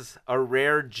is a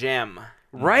rare gem.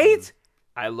 Right?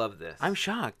 I love this. I'm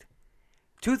shocked.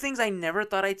 Two things I never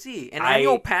thought I'd see. An I-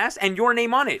 annual pass and your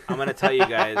name on it. I'm gonna tell you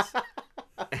guys.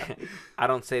 I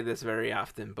don't say this very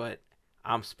often, but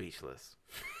I'm speechless.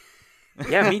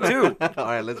 Yeah, me too. All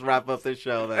right, let's wrap up this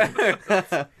show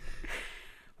then.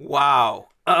 Wow.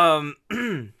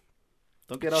 Don't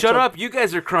get all Shut choked- up! You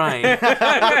guys are crying.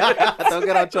 Don't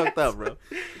get all choked up, bro.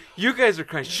 You guys are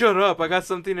crying. Shut up! I got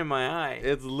something in my eye.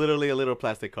 It's literally a little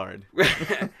plastic card.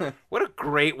 What a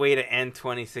great way to end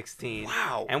 2016.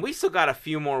 Wow. And we still got a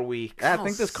few more weeks. I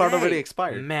think this card already say.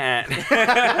 expired. Man.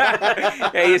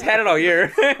 Yeah, he's had it all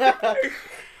year.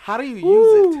 How do you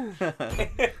use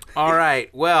it? All right.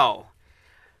 Well.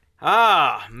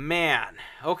 Man.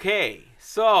 Okay.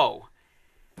 So,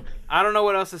 I don't know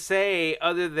what else to say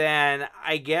other than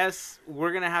I guess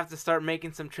we're going to have to start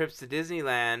making some trips to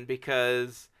Disneyland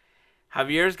because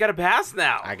Javier's got a pass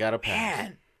now. I got a pass.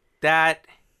 Man, That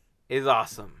is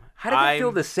awesome. how did that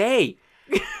feel to say?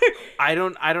 I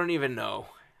don't even know.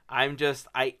 I'm just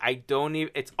I don't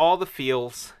even it's all the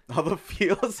feels. All the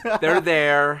feels. They're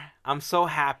there. I'm so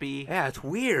happy. Yeah, it's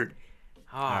weird.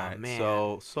 Oh All right,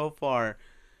 man. so far,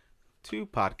 2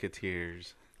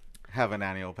 Podcateers have an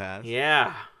annual pass.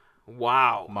 Yeah.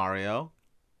 Wow. Mario,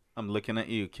 I'm looking at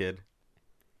you, kid.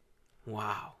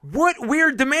 Wow. What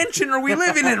weird dimension are we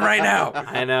living in right now?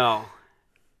 I know.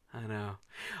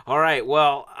 All right.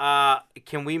 Well,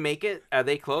 can we make it? Are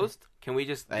they closed? Can we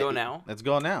just go now? Let's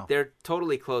go now. They're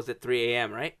totally closed at 3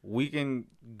 a.m., right? We can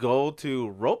go to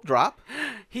Rope Drop.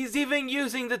 He's even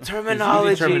using the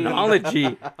terminology.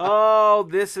 Terminology. Oh,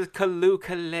 this is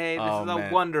Kalukale. This Oh, is a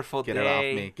man. wonderful Get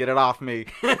day. it off me.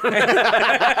 Get it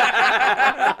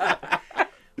off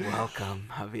me. Welcome,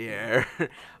 Javier.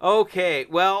 Okay,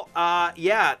 well,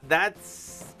 yeah,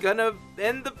 that's gonna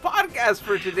end the podcast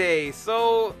for today.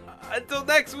 So, until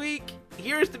next week,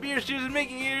 here's to beers, cheers, and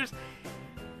making ears.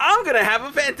 I'm gonna have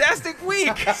a fantastic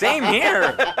week. Same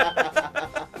here.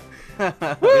 You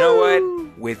know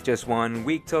what? With just 1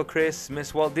 week till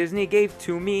Christmas, Walt Disney gave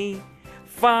to me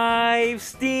 5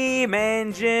 steam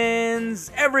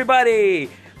engines. Everybody,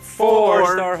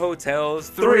 4-star hotels.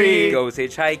 3 goes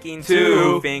hitchhiking. 2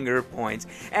 2 finger points.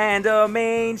 And a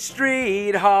Main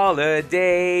Street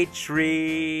holiday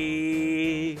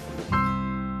tree.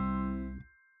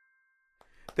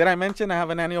 Did I mention I have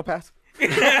an annual pass?